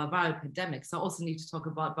spillover, viral pandemics, I also need to talk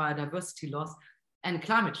about biodiversity loss and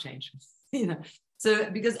climate change, you know. So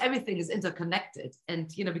because everything is interconnected, and,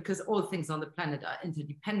 you know, because all things on the planet are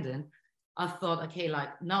interdependent, I thought, okay,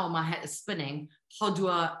 like now my head is spinning. How do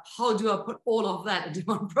I put all of that into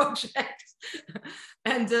one project?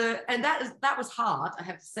 and that was hard, I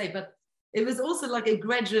have to say, but it was also like a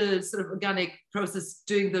gradual sort of organic process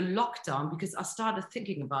during the lockdown, because I started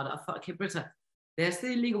thinking about it. I thought, okay, Britta, there's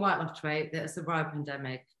the illegal wildlife trade, there's the viral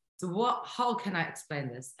pandemic. So how can I explain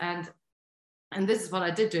this? And this is what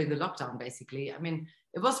I did during the lockdown, basically. I mean,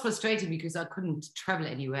 it was frustrating because I couldn't travel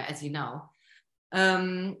anywhere, as you know.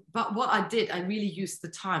 But what I did, I really used the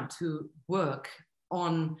time to work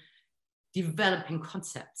on developing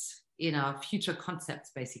concepts, you know, future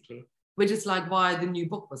concepts, basically, which is like why the new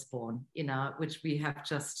book was born, you know, which we have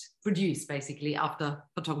just produced, basically, after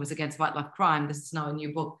Photographers Against Wildlife Crime. This is now a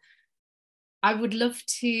new book. I would love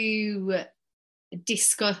to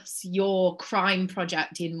discuss your crime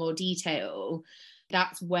project in more detail.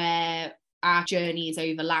 That's where our journeys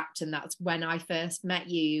overlapped, and that's when I first met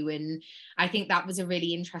you. And I think that was a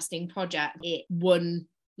really interesting project. It won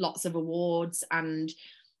lots of awards, and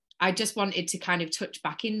I just wanted to kind of touch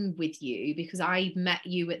back in with you because I met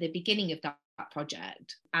you at the beginning of that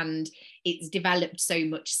project, and it's developed so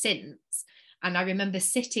much since. And I remember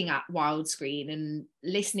sitting at Wildscreen and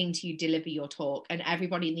listening to you deliver your talk, and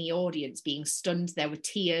everybody in the audience being stunned. There were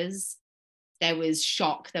tears, there was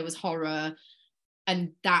shock, there was horror,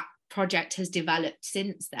 and that project has developed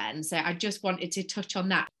since then. So I just wanted to touch on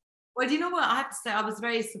that. Well, do you know what I have to say? I was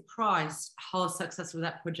very surprised how successful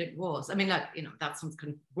that project was. I mean, like, you know, that sounds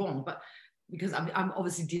kind of wrong, but because I'm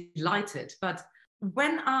obviously delighted. But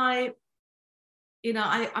when I'm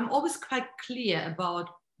always quite clear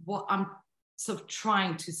about what I'm sort of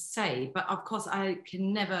trying to say, but of course I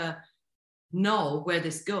can never know where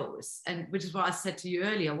this goes. And which is what I said to you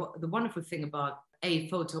earlier, what the wonderful thing about a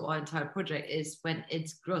photo or entire project is when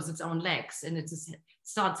it grows its own legs and it just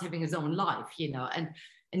starts having its own life, you know, and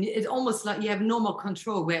it's almost like you have normal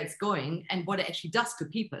control where it's going and what it actually does to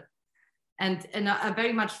people. And I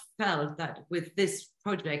very much felt that with this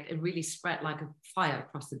project, it really spread like a fire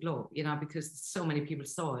across the globe, you know, because so many people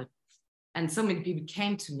saw it. And so many people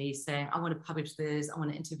came to me saying, I want to publish this, I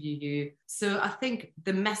want to interview you. So I think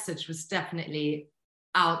the message was definitely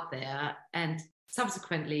out there. And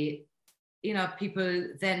subsequently, you know, people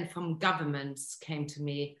then from governments came to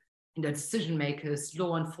me, you know, decision makers,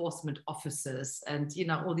 law enforcement officers, and, you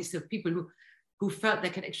know, all these sort of people who felt they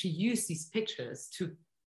could actually use these pictures to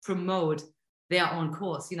promote their own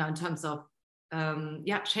cause, you know, in terms of,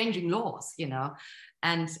 changing laws, you know,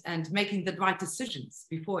 and making the right decisions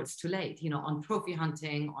before it's too late, you know, on trophy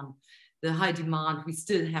hunting, on the high demand we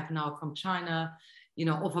still have now from China, you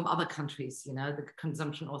know, or from other countries, you know, the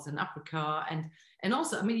consumption also in Africa. And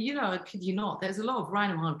also, I mean, you know, kid you not, there's a lot of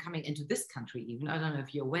rhino horn coming into this country even, I don't know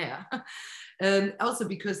if you're aware, also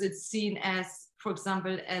because it's seen as, for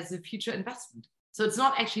example, as a future investment. So it's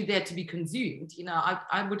not actually there to be consumed. You know,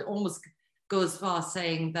 I would almost go as far as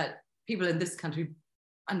saying that people in this country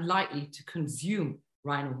are unlikely to consume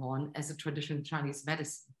rhino horn as a traditional Chinese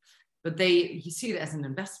medicine. But you see it as an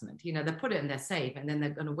investment. You know, they put it in their safe and then they're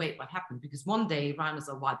going to wait what happens, because one day rhinos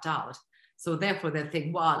are wiped out. So therefore they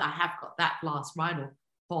think, well, I have got that last rhino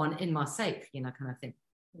horn in my safe, you know, kind of thing.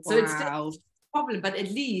 Wow. So it's still a problem, but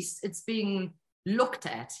at least it's being looked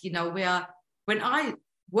at, you know, where when I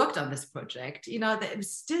worked on this project,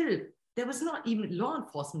 there was not even law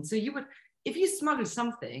enforcement. So if you smuggled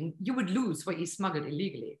something, you would lose what you smuggled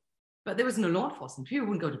illegally. But there was no law enforcement. People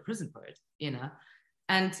wouldn't go to prison for it,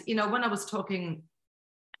 And, when I was talking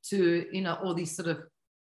to, all these sort of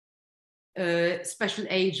special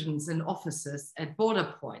agents and officers at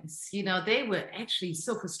border points, they were actually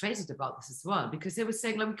so frustrated about this as well, because they were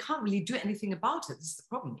saying, like, we can't really do anything about it. This is the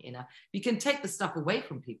problem, We can take the stuff away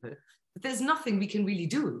from people, but there's nothing we can really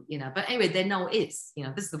do, But anyway, there now is,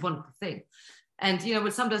 this is the wonderful thing. And,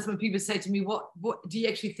 but sometimes when people say to me, what do you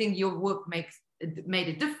actually think your work made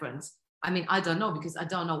a difference? I mean, I don't know, because I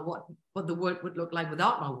don't know what the world would look like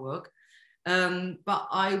without my work. But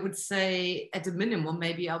I would say at a minimum,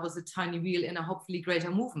 maybe I was a tiny wheel in a hopefully greater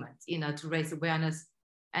movement, to raise awareness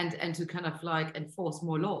and to kind of like enforce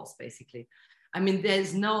more laws, basically. I mean,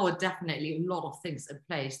 there's now definitely a lot of things in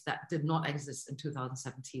place that did not exist in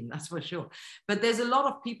 2017, that's for sure. But there's a lot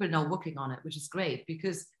of people now working on it, which is great,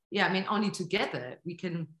 because, yeah, I mean, only together we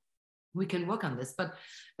can work on this. But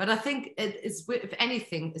I think it is, if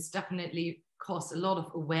anything, it's definitely caused a lot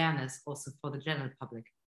of awareness also for the general public,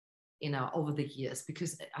 over the years,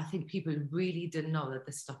 because I think people really didn't know that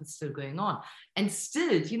this stuff is still going on. And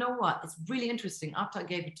still, you know what? It's really interesting. After I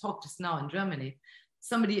gave a talk just now in Germany,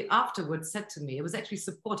 somebody afterwards said to me, it was actually a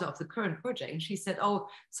supporter of the current project, and she said, oh,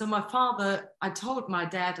 so I told my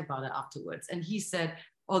dad about it afterwards, and he said,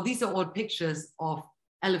 oh, these are all pictures of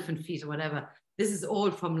elephant feet or whatever. This is all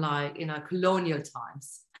from like, colonial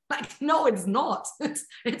times. Like, no, it's not.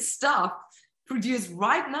 It's stuff produced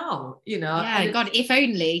right now, Yeah, God, if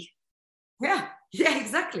only. Yeah,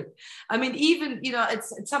 exactly. I mean, even,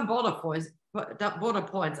 it's some border points, I don't want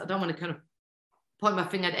to kind of point my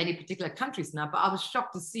finger at any particular countries now, but I was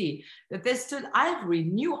shocked to see that there's still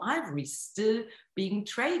new ivory still being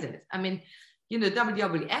traded. I mean,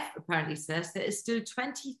 WWF apparently says there is still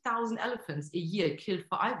 20,000 elephants a year killed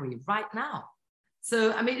for ivory right now.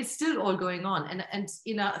 So, I mean, it's still all going on. And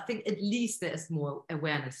I think at least there is more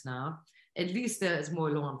awareness now. At least there is more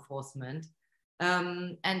law enforcement.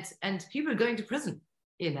 And people going to prison,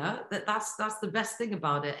 that's the best thing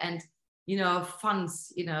about it. And,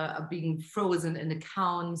 funds, are being frozen in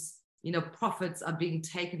accounts, profits are being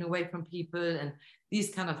taken away from people and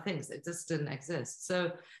these kind of things. It just didn't exist.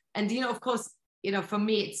 So, and, of course, for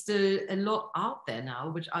me, it's still a lot out there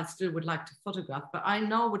now, which I still would like to photograph, but I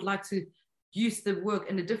now would like to use the work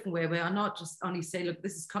in a different way, where I not just only say, look,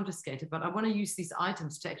 this is confiscated, but I want to use these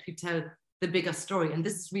items to actually tell the bigger story. And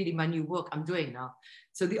this is really my new work I'm doing now.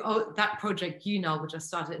 So that project, which I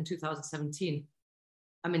started in 2017,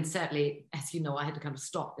 I mean, sadly, as you know, I had to kind of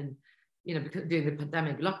stop and, because during the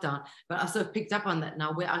pandemic lockdown, but I've sort of picked up on that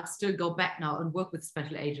now, where I still go back now and work with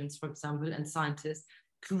special agents, for example, and scientists,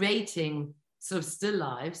 creating sort of still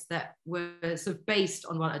lives that were sort of based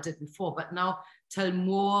on what I did before, but now tell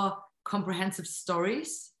more comprehensive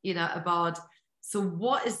stories, about, so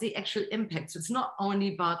what is the actual impact? So it's not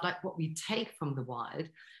only about like what we take from the wild,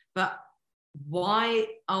 but why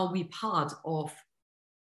are we part of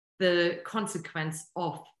the consequence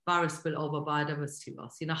of virus spillover, biodiversity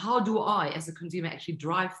loss? How do I, as a consumer, actually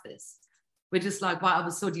drive this? Which is like why I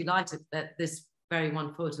was so delighted that this very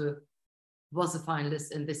one photo was a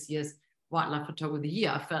finalist in this year's Wildlife Photographer of the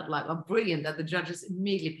Year. I felt like, oh, brilliant that the judges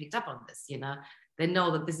immediately picked up on this, They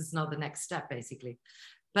know that this is now the next step, basically.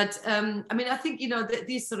 But I mean, I think,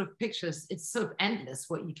 these sort of pictures, it's sort of endless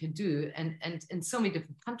what you can do, and in so many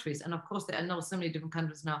different countries. And of course, there are now so many different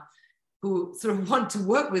countries now who sort of want to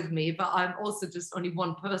work with me, but I'm also just only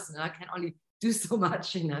one person, and I can only do so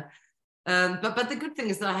much, But the good thing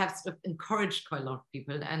is that I have sort of encouraged quite a lot of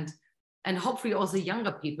people, and hopefully also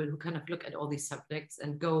younger people who kind of look at all these subjects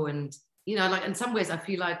and go and, like in some ways, I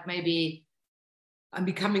feel like maybe I'm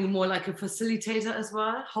becoming more like a facilitator as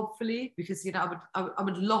well, hopefully, because I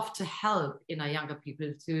would love to help younger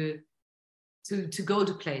people to go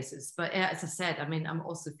to places. But as I said, I mean, I'm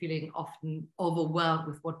also feeling often overwhelmed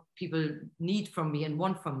with what people need from me and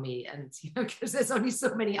want from me, and because there's only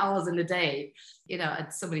so many hours in a day,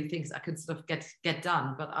 and so many things I can sort of get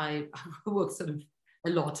done. But I work sort of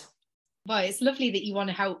a lot. Well, it's lovely that you want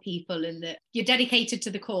to help people and that you're dedicated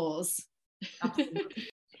to the cause. Absolutely.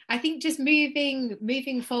 I think just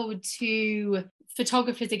moving forward to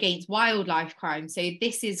Photographers Against Wildlife Crime. So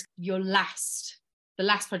this is the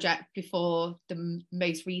last project before the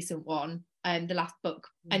most recent one, and the last book.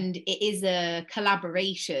 And it is a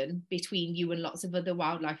collaboration between you and lots of other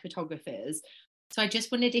wildlife photographers. So I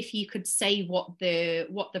just wondered if you could say what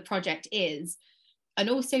the project is, and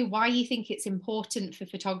also why you think it's important for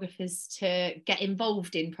photographers to get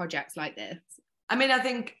involved in projects like this. I mean, I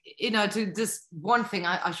think, to just one thing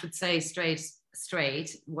I should say straight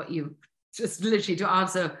straight what you just literally to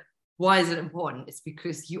answer why is it important? It's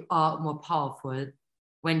because you are more powerful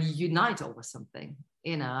when you unite over something.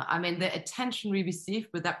 You know, I mean, the attention we received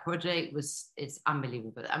with that project it's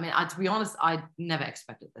unbelievable. I mean, to be honest, I never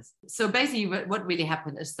expected this. So basically what really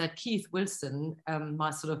happened is that Keith Wilson, my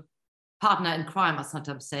sort of partner in crime, I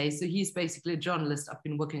sometimes say, so he's basically a journalist I've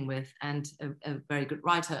been working with and a very good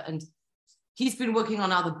writer. And he's been working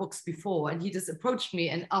on other books before, and he just approached me.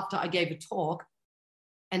 And after I gave a talk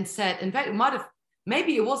and said, in fact,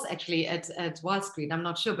 maybe it was actually at Wild Screen, I'm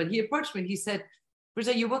not sure, but he approached me and he said,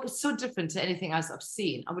 Britta, your work is so different to anything else I've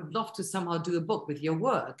seen. I would love to somehow do a book with your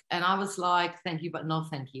work. And I was like, thank you, but no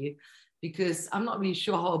thank you, because I'm not really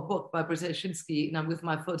sure how a book by Britta Jaschinski, you know, with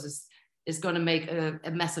my photos is going to make a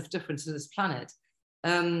massive difference to this planet.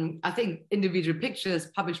 I think individual pictures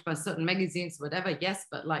published by certain magazines, whatever, yes,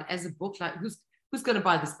 but like as a book, like who's going to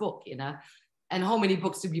buy this book, you know? And how many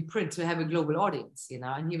books do we print to have a global audience, you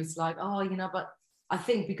know? And he was like, oh, you know, but I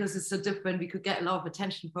think because it's so different, we could get a lot of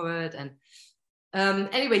attention for it. And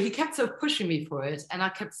anyway, he kept sort of pushing me for it, and I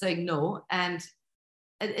kept saying no. And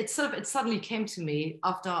it suddenly came to me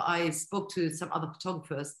after I spoke to some other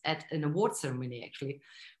photographers at an award ceremony, actually,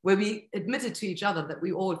 where we admitted to each other that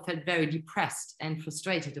we all felt very depressed and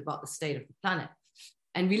frustrated about the state of the planet.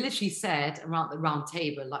 And we literally said around the round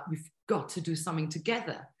table, like, we've got to do something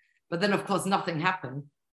together. But then, of course, nothing happened.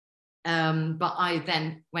 But I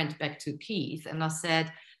then went back to Keith and I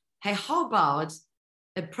said, hey, how about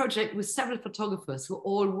a project with several photographers who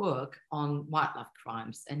all work on wildlife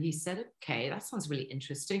crimes? And he said, okay, that sounds really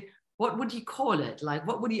interesting. What would you call it? Like,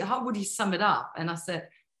 how would he sum it up? And I said,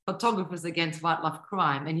 Photographers Against Wildlife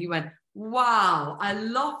Crime. And he went, wow, I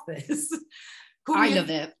love this. I love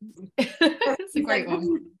it. It's a great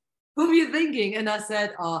one. Who are you thinking? And I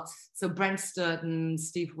said, so Brent Sturton,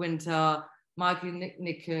 Steve Winter, Michael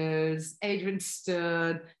Nichols, Adrian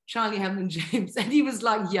Stern, Charlie Hamlin James. And he was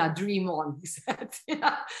like, yeah, dream on, he said.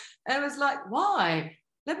 Yeah. And I was like, why?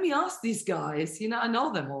 Let me ask these guys. You know, I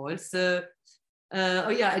know them all. So,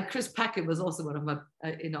 and Chris Packett was also one of my,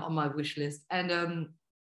 on my wish list.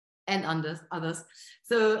 And others.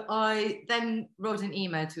 So I then wrote an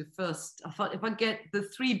email to first. I thought if I get the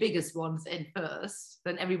 3 biggest ones in first,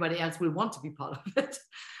 then everybody else will want to be part of it.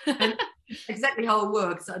 And exactly how it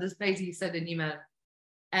works. So I just basically sent an email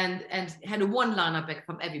and had a one-liner back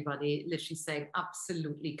from everybody, literally saying,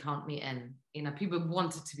 absolutely count me in. You know, people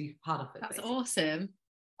wanted to be part of it. That's basically. Awesome.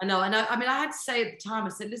 I know. I mean, I had to say at the time, I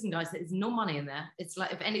said, listen, guys, there's no money in there. It's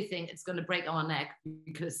like, if anything, it's going to break our neck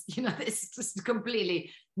because, you know, it's just a completely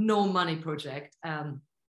no money project. And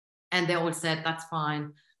they all said, that's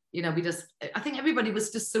fine. You know, I think everybody was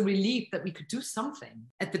just so relieved that we could do something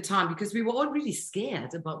at the time because we were all really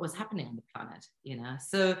scared about what's happening on the planet, you know.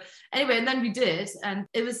 So anyway, and then we did. And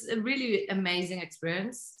it was a really amazing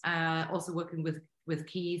experience. Also working with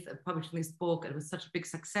Keith and publishing this book. It was such a big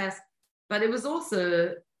success. But it was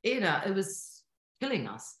also, you know, it was killing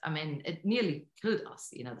us. I mean, it nearly killed us,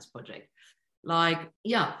 you know, this project. Like,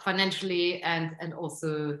 yeah, financially and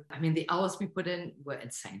also, I mean, the hours we put in were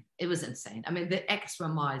insane. It was insane. I mean, the extra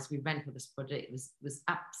miles we went for this project was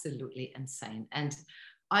absolutely insane. And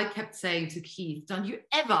I kept saying to Keith, don't you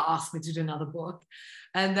ever ask me to do another book.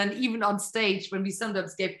 And then even on stage, when we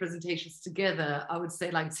sometimes gave presentations together, I would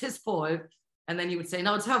say, like, it's his fault. And then he would say,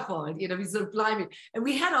 no, it's her fault. You know, we sort of blimey. And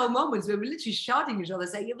we had our moments where we were literally shouting at each other,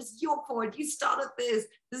 saying, it was your fault. You started this.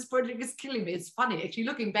 This project is killing me. It's funny, actually,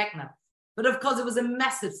 looking back now. But of course, it was a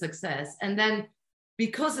massive success. And then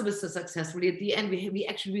because it was so successful, at the end, we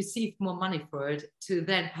actually received more money for it to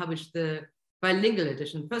then publish the bilingual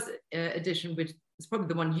edition. First edition, which is probably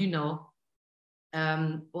the one you know,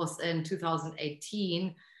 was in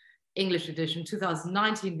 2018, English edition.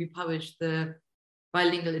 2019, we published the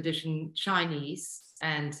bilingual edition, Chinese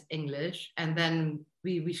and English. And then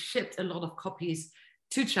we shipped a lot of copies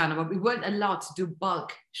to China, but we weren't allowed to do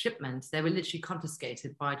bulk shipments. They were literally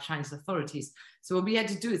confiscated by Chinese authorities. So what we had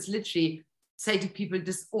to do is literally say to people,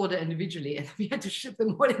 just order individually, and we had to ship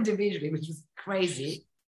them all individually, which was crazy.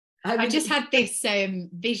 I just had this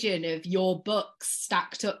vision of your books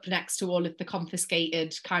stacked up next to all of the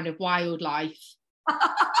confiscated kind of wildlife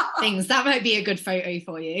things. That might be a good photo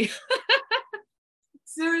for you.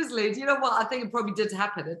 Seriously, do you know what? I think it probably did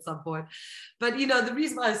happen at some point. But, you know, the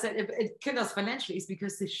reason why I said it killed us financially is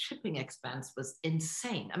because the shipping expense was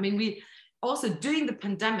insane. I mean, we also, during the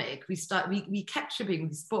pandemic, we kept shipping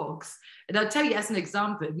these books. And I'll tell you as an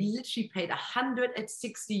example, we literally paid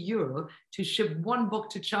 160 euro to ship one book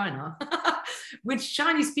to China, which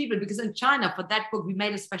Chinese people, because in China, for that book, we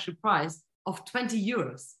made a special price of 20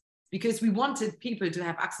 euros. because we wanted people to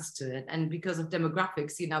have access to it. And because of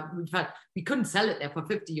demographics, you know, we couldn't sell it there for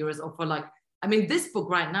 50 euros or for like, I mean, this book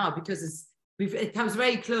right now, because it comes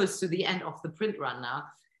very close to the end of the print run now.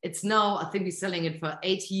 It's now, I think we're selling it for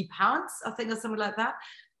 £80, I think, or something like that.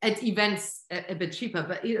 At events, a bit cheaper,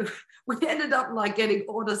 but you know, we ended up like getting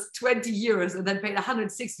orders 20 euros and then paid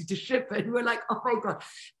 160 to ship it. And we're like, oh my God.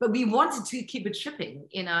 But we wanted to keep it shipping.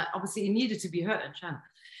 You know, obviously it needed to be heard in China.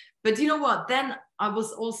 But you know what? Then I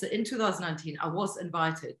was also, in 2019, I was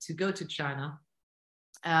invited to go to China.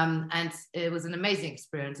 And it was an amazing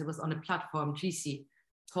experience. It was on a platform, GC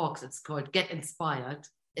Talks, it's called Get Inspired.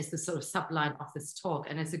 It's the sort of subline of this talk,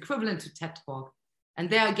 and it's equivalent to TED Talk. And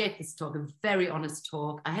there I gave this talk, a very honest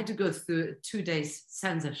talk. I had to go through 2 days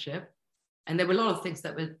censorship, and there were a lot of things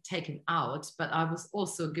that were taken out, but I was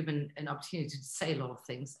also given an opportunity to say a lot of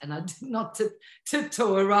things, and I did not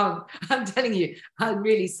tiptoe around. I'm telling you, I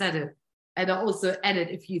really said it. And I also added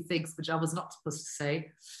a few things which I was not supposed to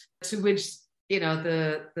say, to which, you know,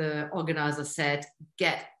 the organizer said,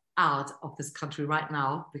 get out of this country right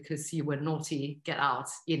now because you were naughty, get out,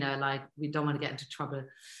 you know, like we don't want to get into trouble.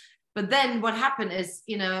 But then what happened is,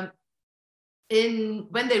 you know,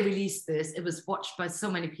 when they released this, it was watched by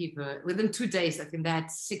so many people. Within 2 days, I think they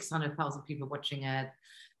had 600,000 people watching it.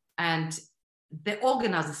 And the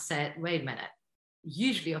organizer said, wait a minute,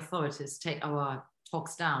 usually authorities take our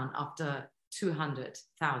talks down after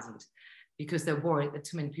 200,000 because they're worried that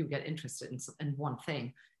too many people get interested in one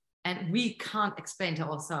thing. And we can't explain to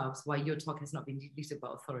ourselves why your talk has not been deleted by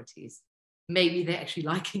authorities. Maybe they're actually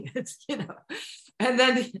liking it, you know. And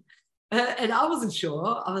then, and I wasn't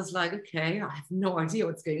sure. I was like, okay, I have no idea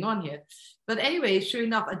what's going on here. But anyway, sure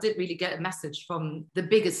enough, I did really get a message from the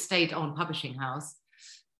biggest state-owned publishing house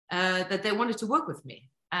that they wanted to work with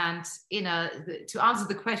me. And, you know, to answer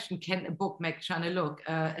the question, can a book make China look?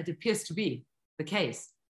 It appears to be the case.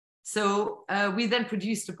 So we then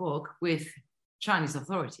produced a book with Chinese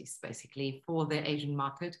authorities, basically, for the Asian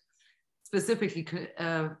market, specifically,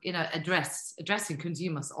 you know, addressing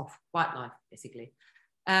consumers of wildlife, basically.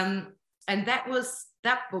 And that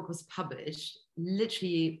book was published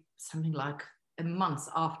literally something like a month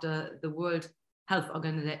after the World Health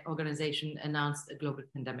Organization announced a global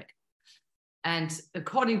pandemic. And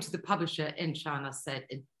according to the publisher in China, said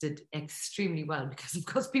it did extremely well because, of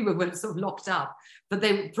course, people were sort of locked up. But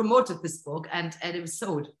they promoted this book and it was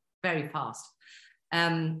sold very fast.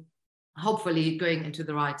 Hopefully going into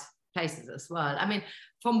the right places as well. I mean,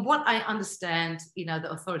 from what I understand, you know,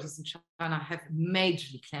 the authorities in China have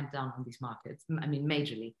majorly clamped down on these markets. I mean,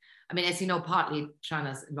 majorly. I mean, as you know, partly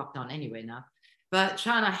China's in lockdown anyway now, but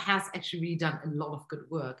China has actually really done a lot of good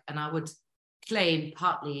work. And I would claim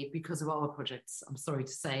partly because of our projects, I'm sorry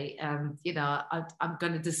to say, you know, I'm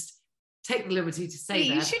going to just take the liberty to say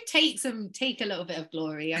that. You should take a little bit of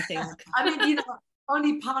glory, I think. I mean, you know,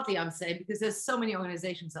 only partly I'm saying, because there's so many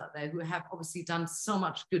organizations out there who have obviously done so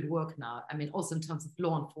much good work now. I mean, also in terms of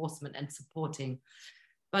law enforcement and supporting.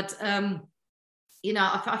 But, you know,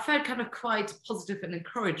 I felt kind of quite positive and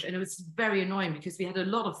encouraged. And it was very annoying because we had a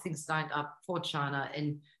lot of things lined up for China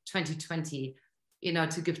in 2020, you know,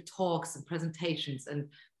 to give talks and presentations and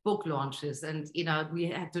book launches. And, you know, we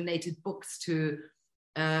had donated books to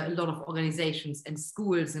a lot of organizations and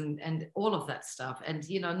schools and all of that stuff. And,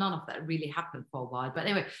 you know, none of that really happened for a while. But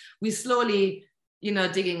anyway, we're slowly, you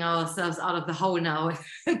know, digging ourselves out of the hole now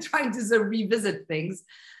and trying to sort of revisit things.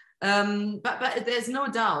 But there's no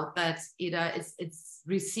doubt that, you know, it's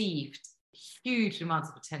received huge amounts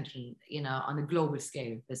of attention, you know, on a global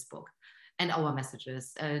scale, this book and our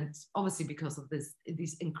messages. And obviously because of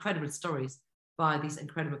these incredible stories by these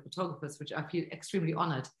incredible photographers, which I feel extremely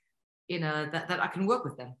honored, you know, that I can work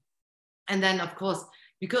with them. And then, of course,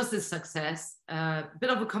 because this success, a bit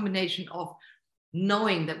of a combination of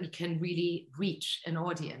knowing that we can really reach an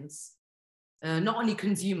audience, not only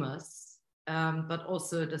consumers, but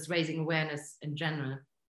also just raising awareness in general,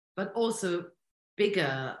 but also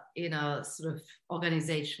bigger, you know, sort of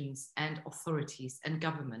organizations and authorities and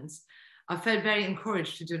governments. I felt very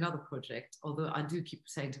encouraged to do another project, although I do keep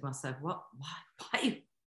saying to myself, what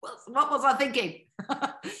was I thinking?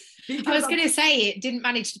 I was going to say, it didn't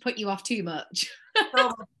manage to put you off too much.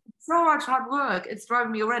 so much hard work. It's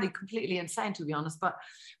driving me already completely insane, to be honest, but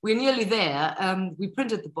we're nearly there. We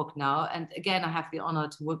printed the book now. And again, I have the honor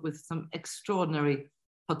to work with some extraordinary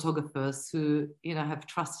photographers who, you know, have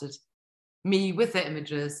trusted me with their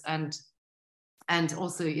images and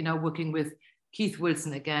also, you know, working with Keith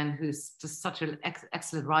Wilson again, who's just such an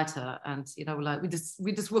excellent writer, and you know, like we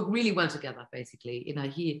just work really well together, basically. You know,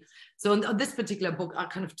 so on this particular book, I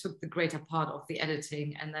kind of took the greater part of the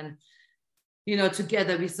editing, and then, you know,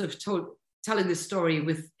 together we sort of telling the story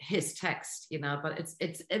with his text, you know, but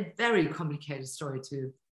it's a very complicated story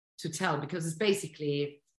to tell, because it's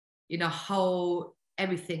basically, you know, how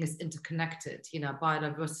everything is interconnected, you know,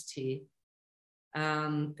 biodiversity,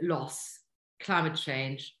 loss, climate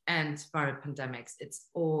change, and viral pandemics. It's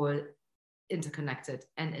all interconnected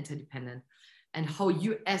and interdependent, and how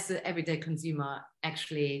you as an everyday consumer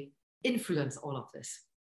actually influence all of this.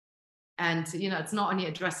 And, you know, it's not only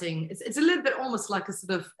addressing, it's a little bit almost like a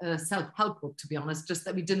sort of self-help book, to be honest, just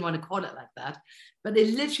that we didn't want to call it like that. But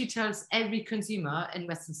it literally tells every consumer in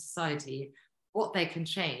Western society what they can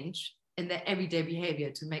change in their everyday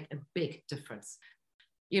behavior to make a big difference.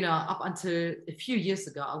 You know, up until a few years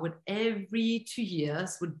ago, I would every 2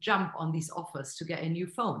 years would jump on these offers to get a new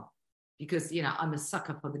phone. Because, you know, I'm a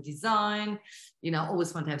sucker for the design, you know,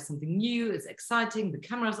 always want to have something new, it's exciting, the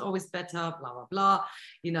camera's always better, blah, blah, blah.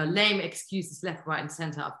 You know, lame excuses left, right, and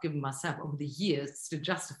center I've given myself over the years to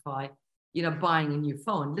justify, you know, buying a new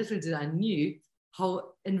phone. Little did I knew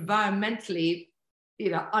how environmentally,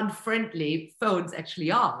 you know, unfriendly phones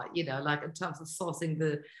actually are, you know, like in terms of sourcing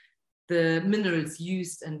the minerals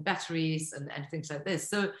used and batteries and things like this.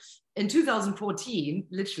 So in 2014,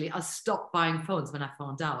 literally, I stopped buying phones when I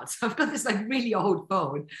found out. So I've got this like really old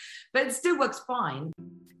phone, but it still works fine.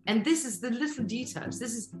 And this is the little details.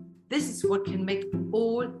 This is what can make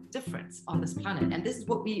all difference on this planet. And this is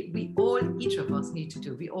what we all, each of us, need to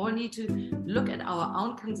do. We all need to look at our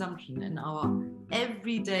own consumption and our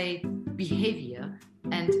everyday behavior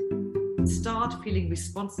and start feeling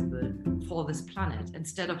responsible for this planet.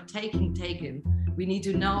 Instead of taking, we need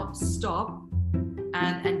to now stop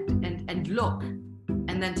and look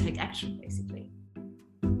and then take action, basically.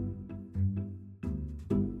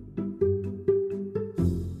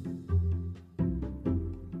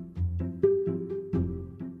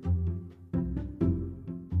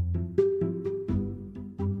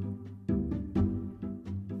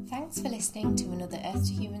 Thanks for listening to another Earth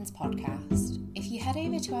to Humans podcast. If you head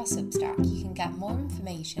over to our Substack, you can get more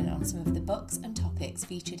information on some of the books and topics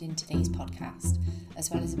featured in today's podcast, as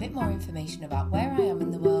well as a bit more information about where I am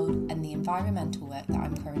in the world and the environmental work that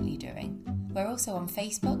I'm currently doing. We're also on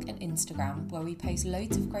Facebook and Instagram, where we post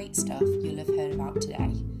loads of great stuff you'll have heard about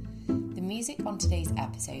today. The music on today's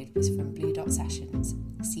episode was from Blue Dot Sessions.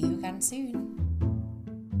 See you again soon.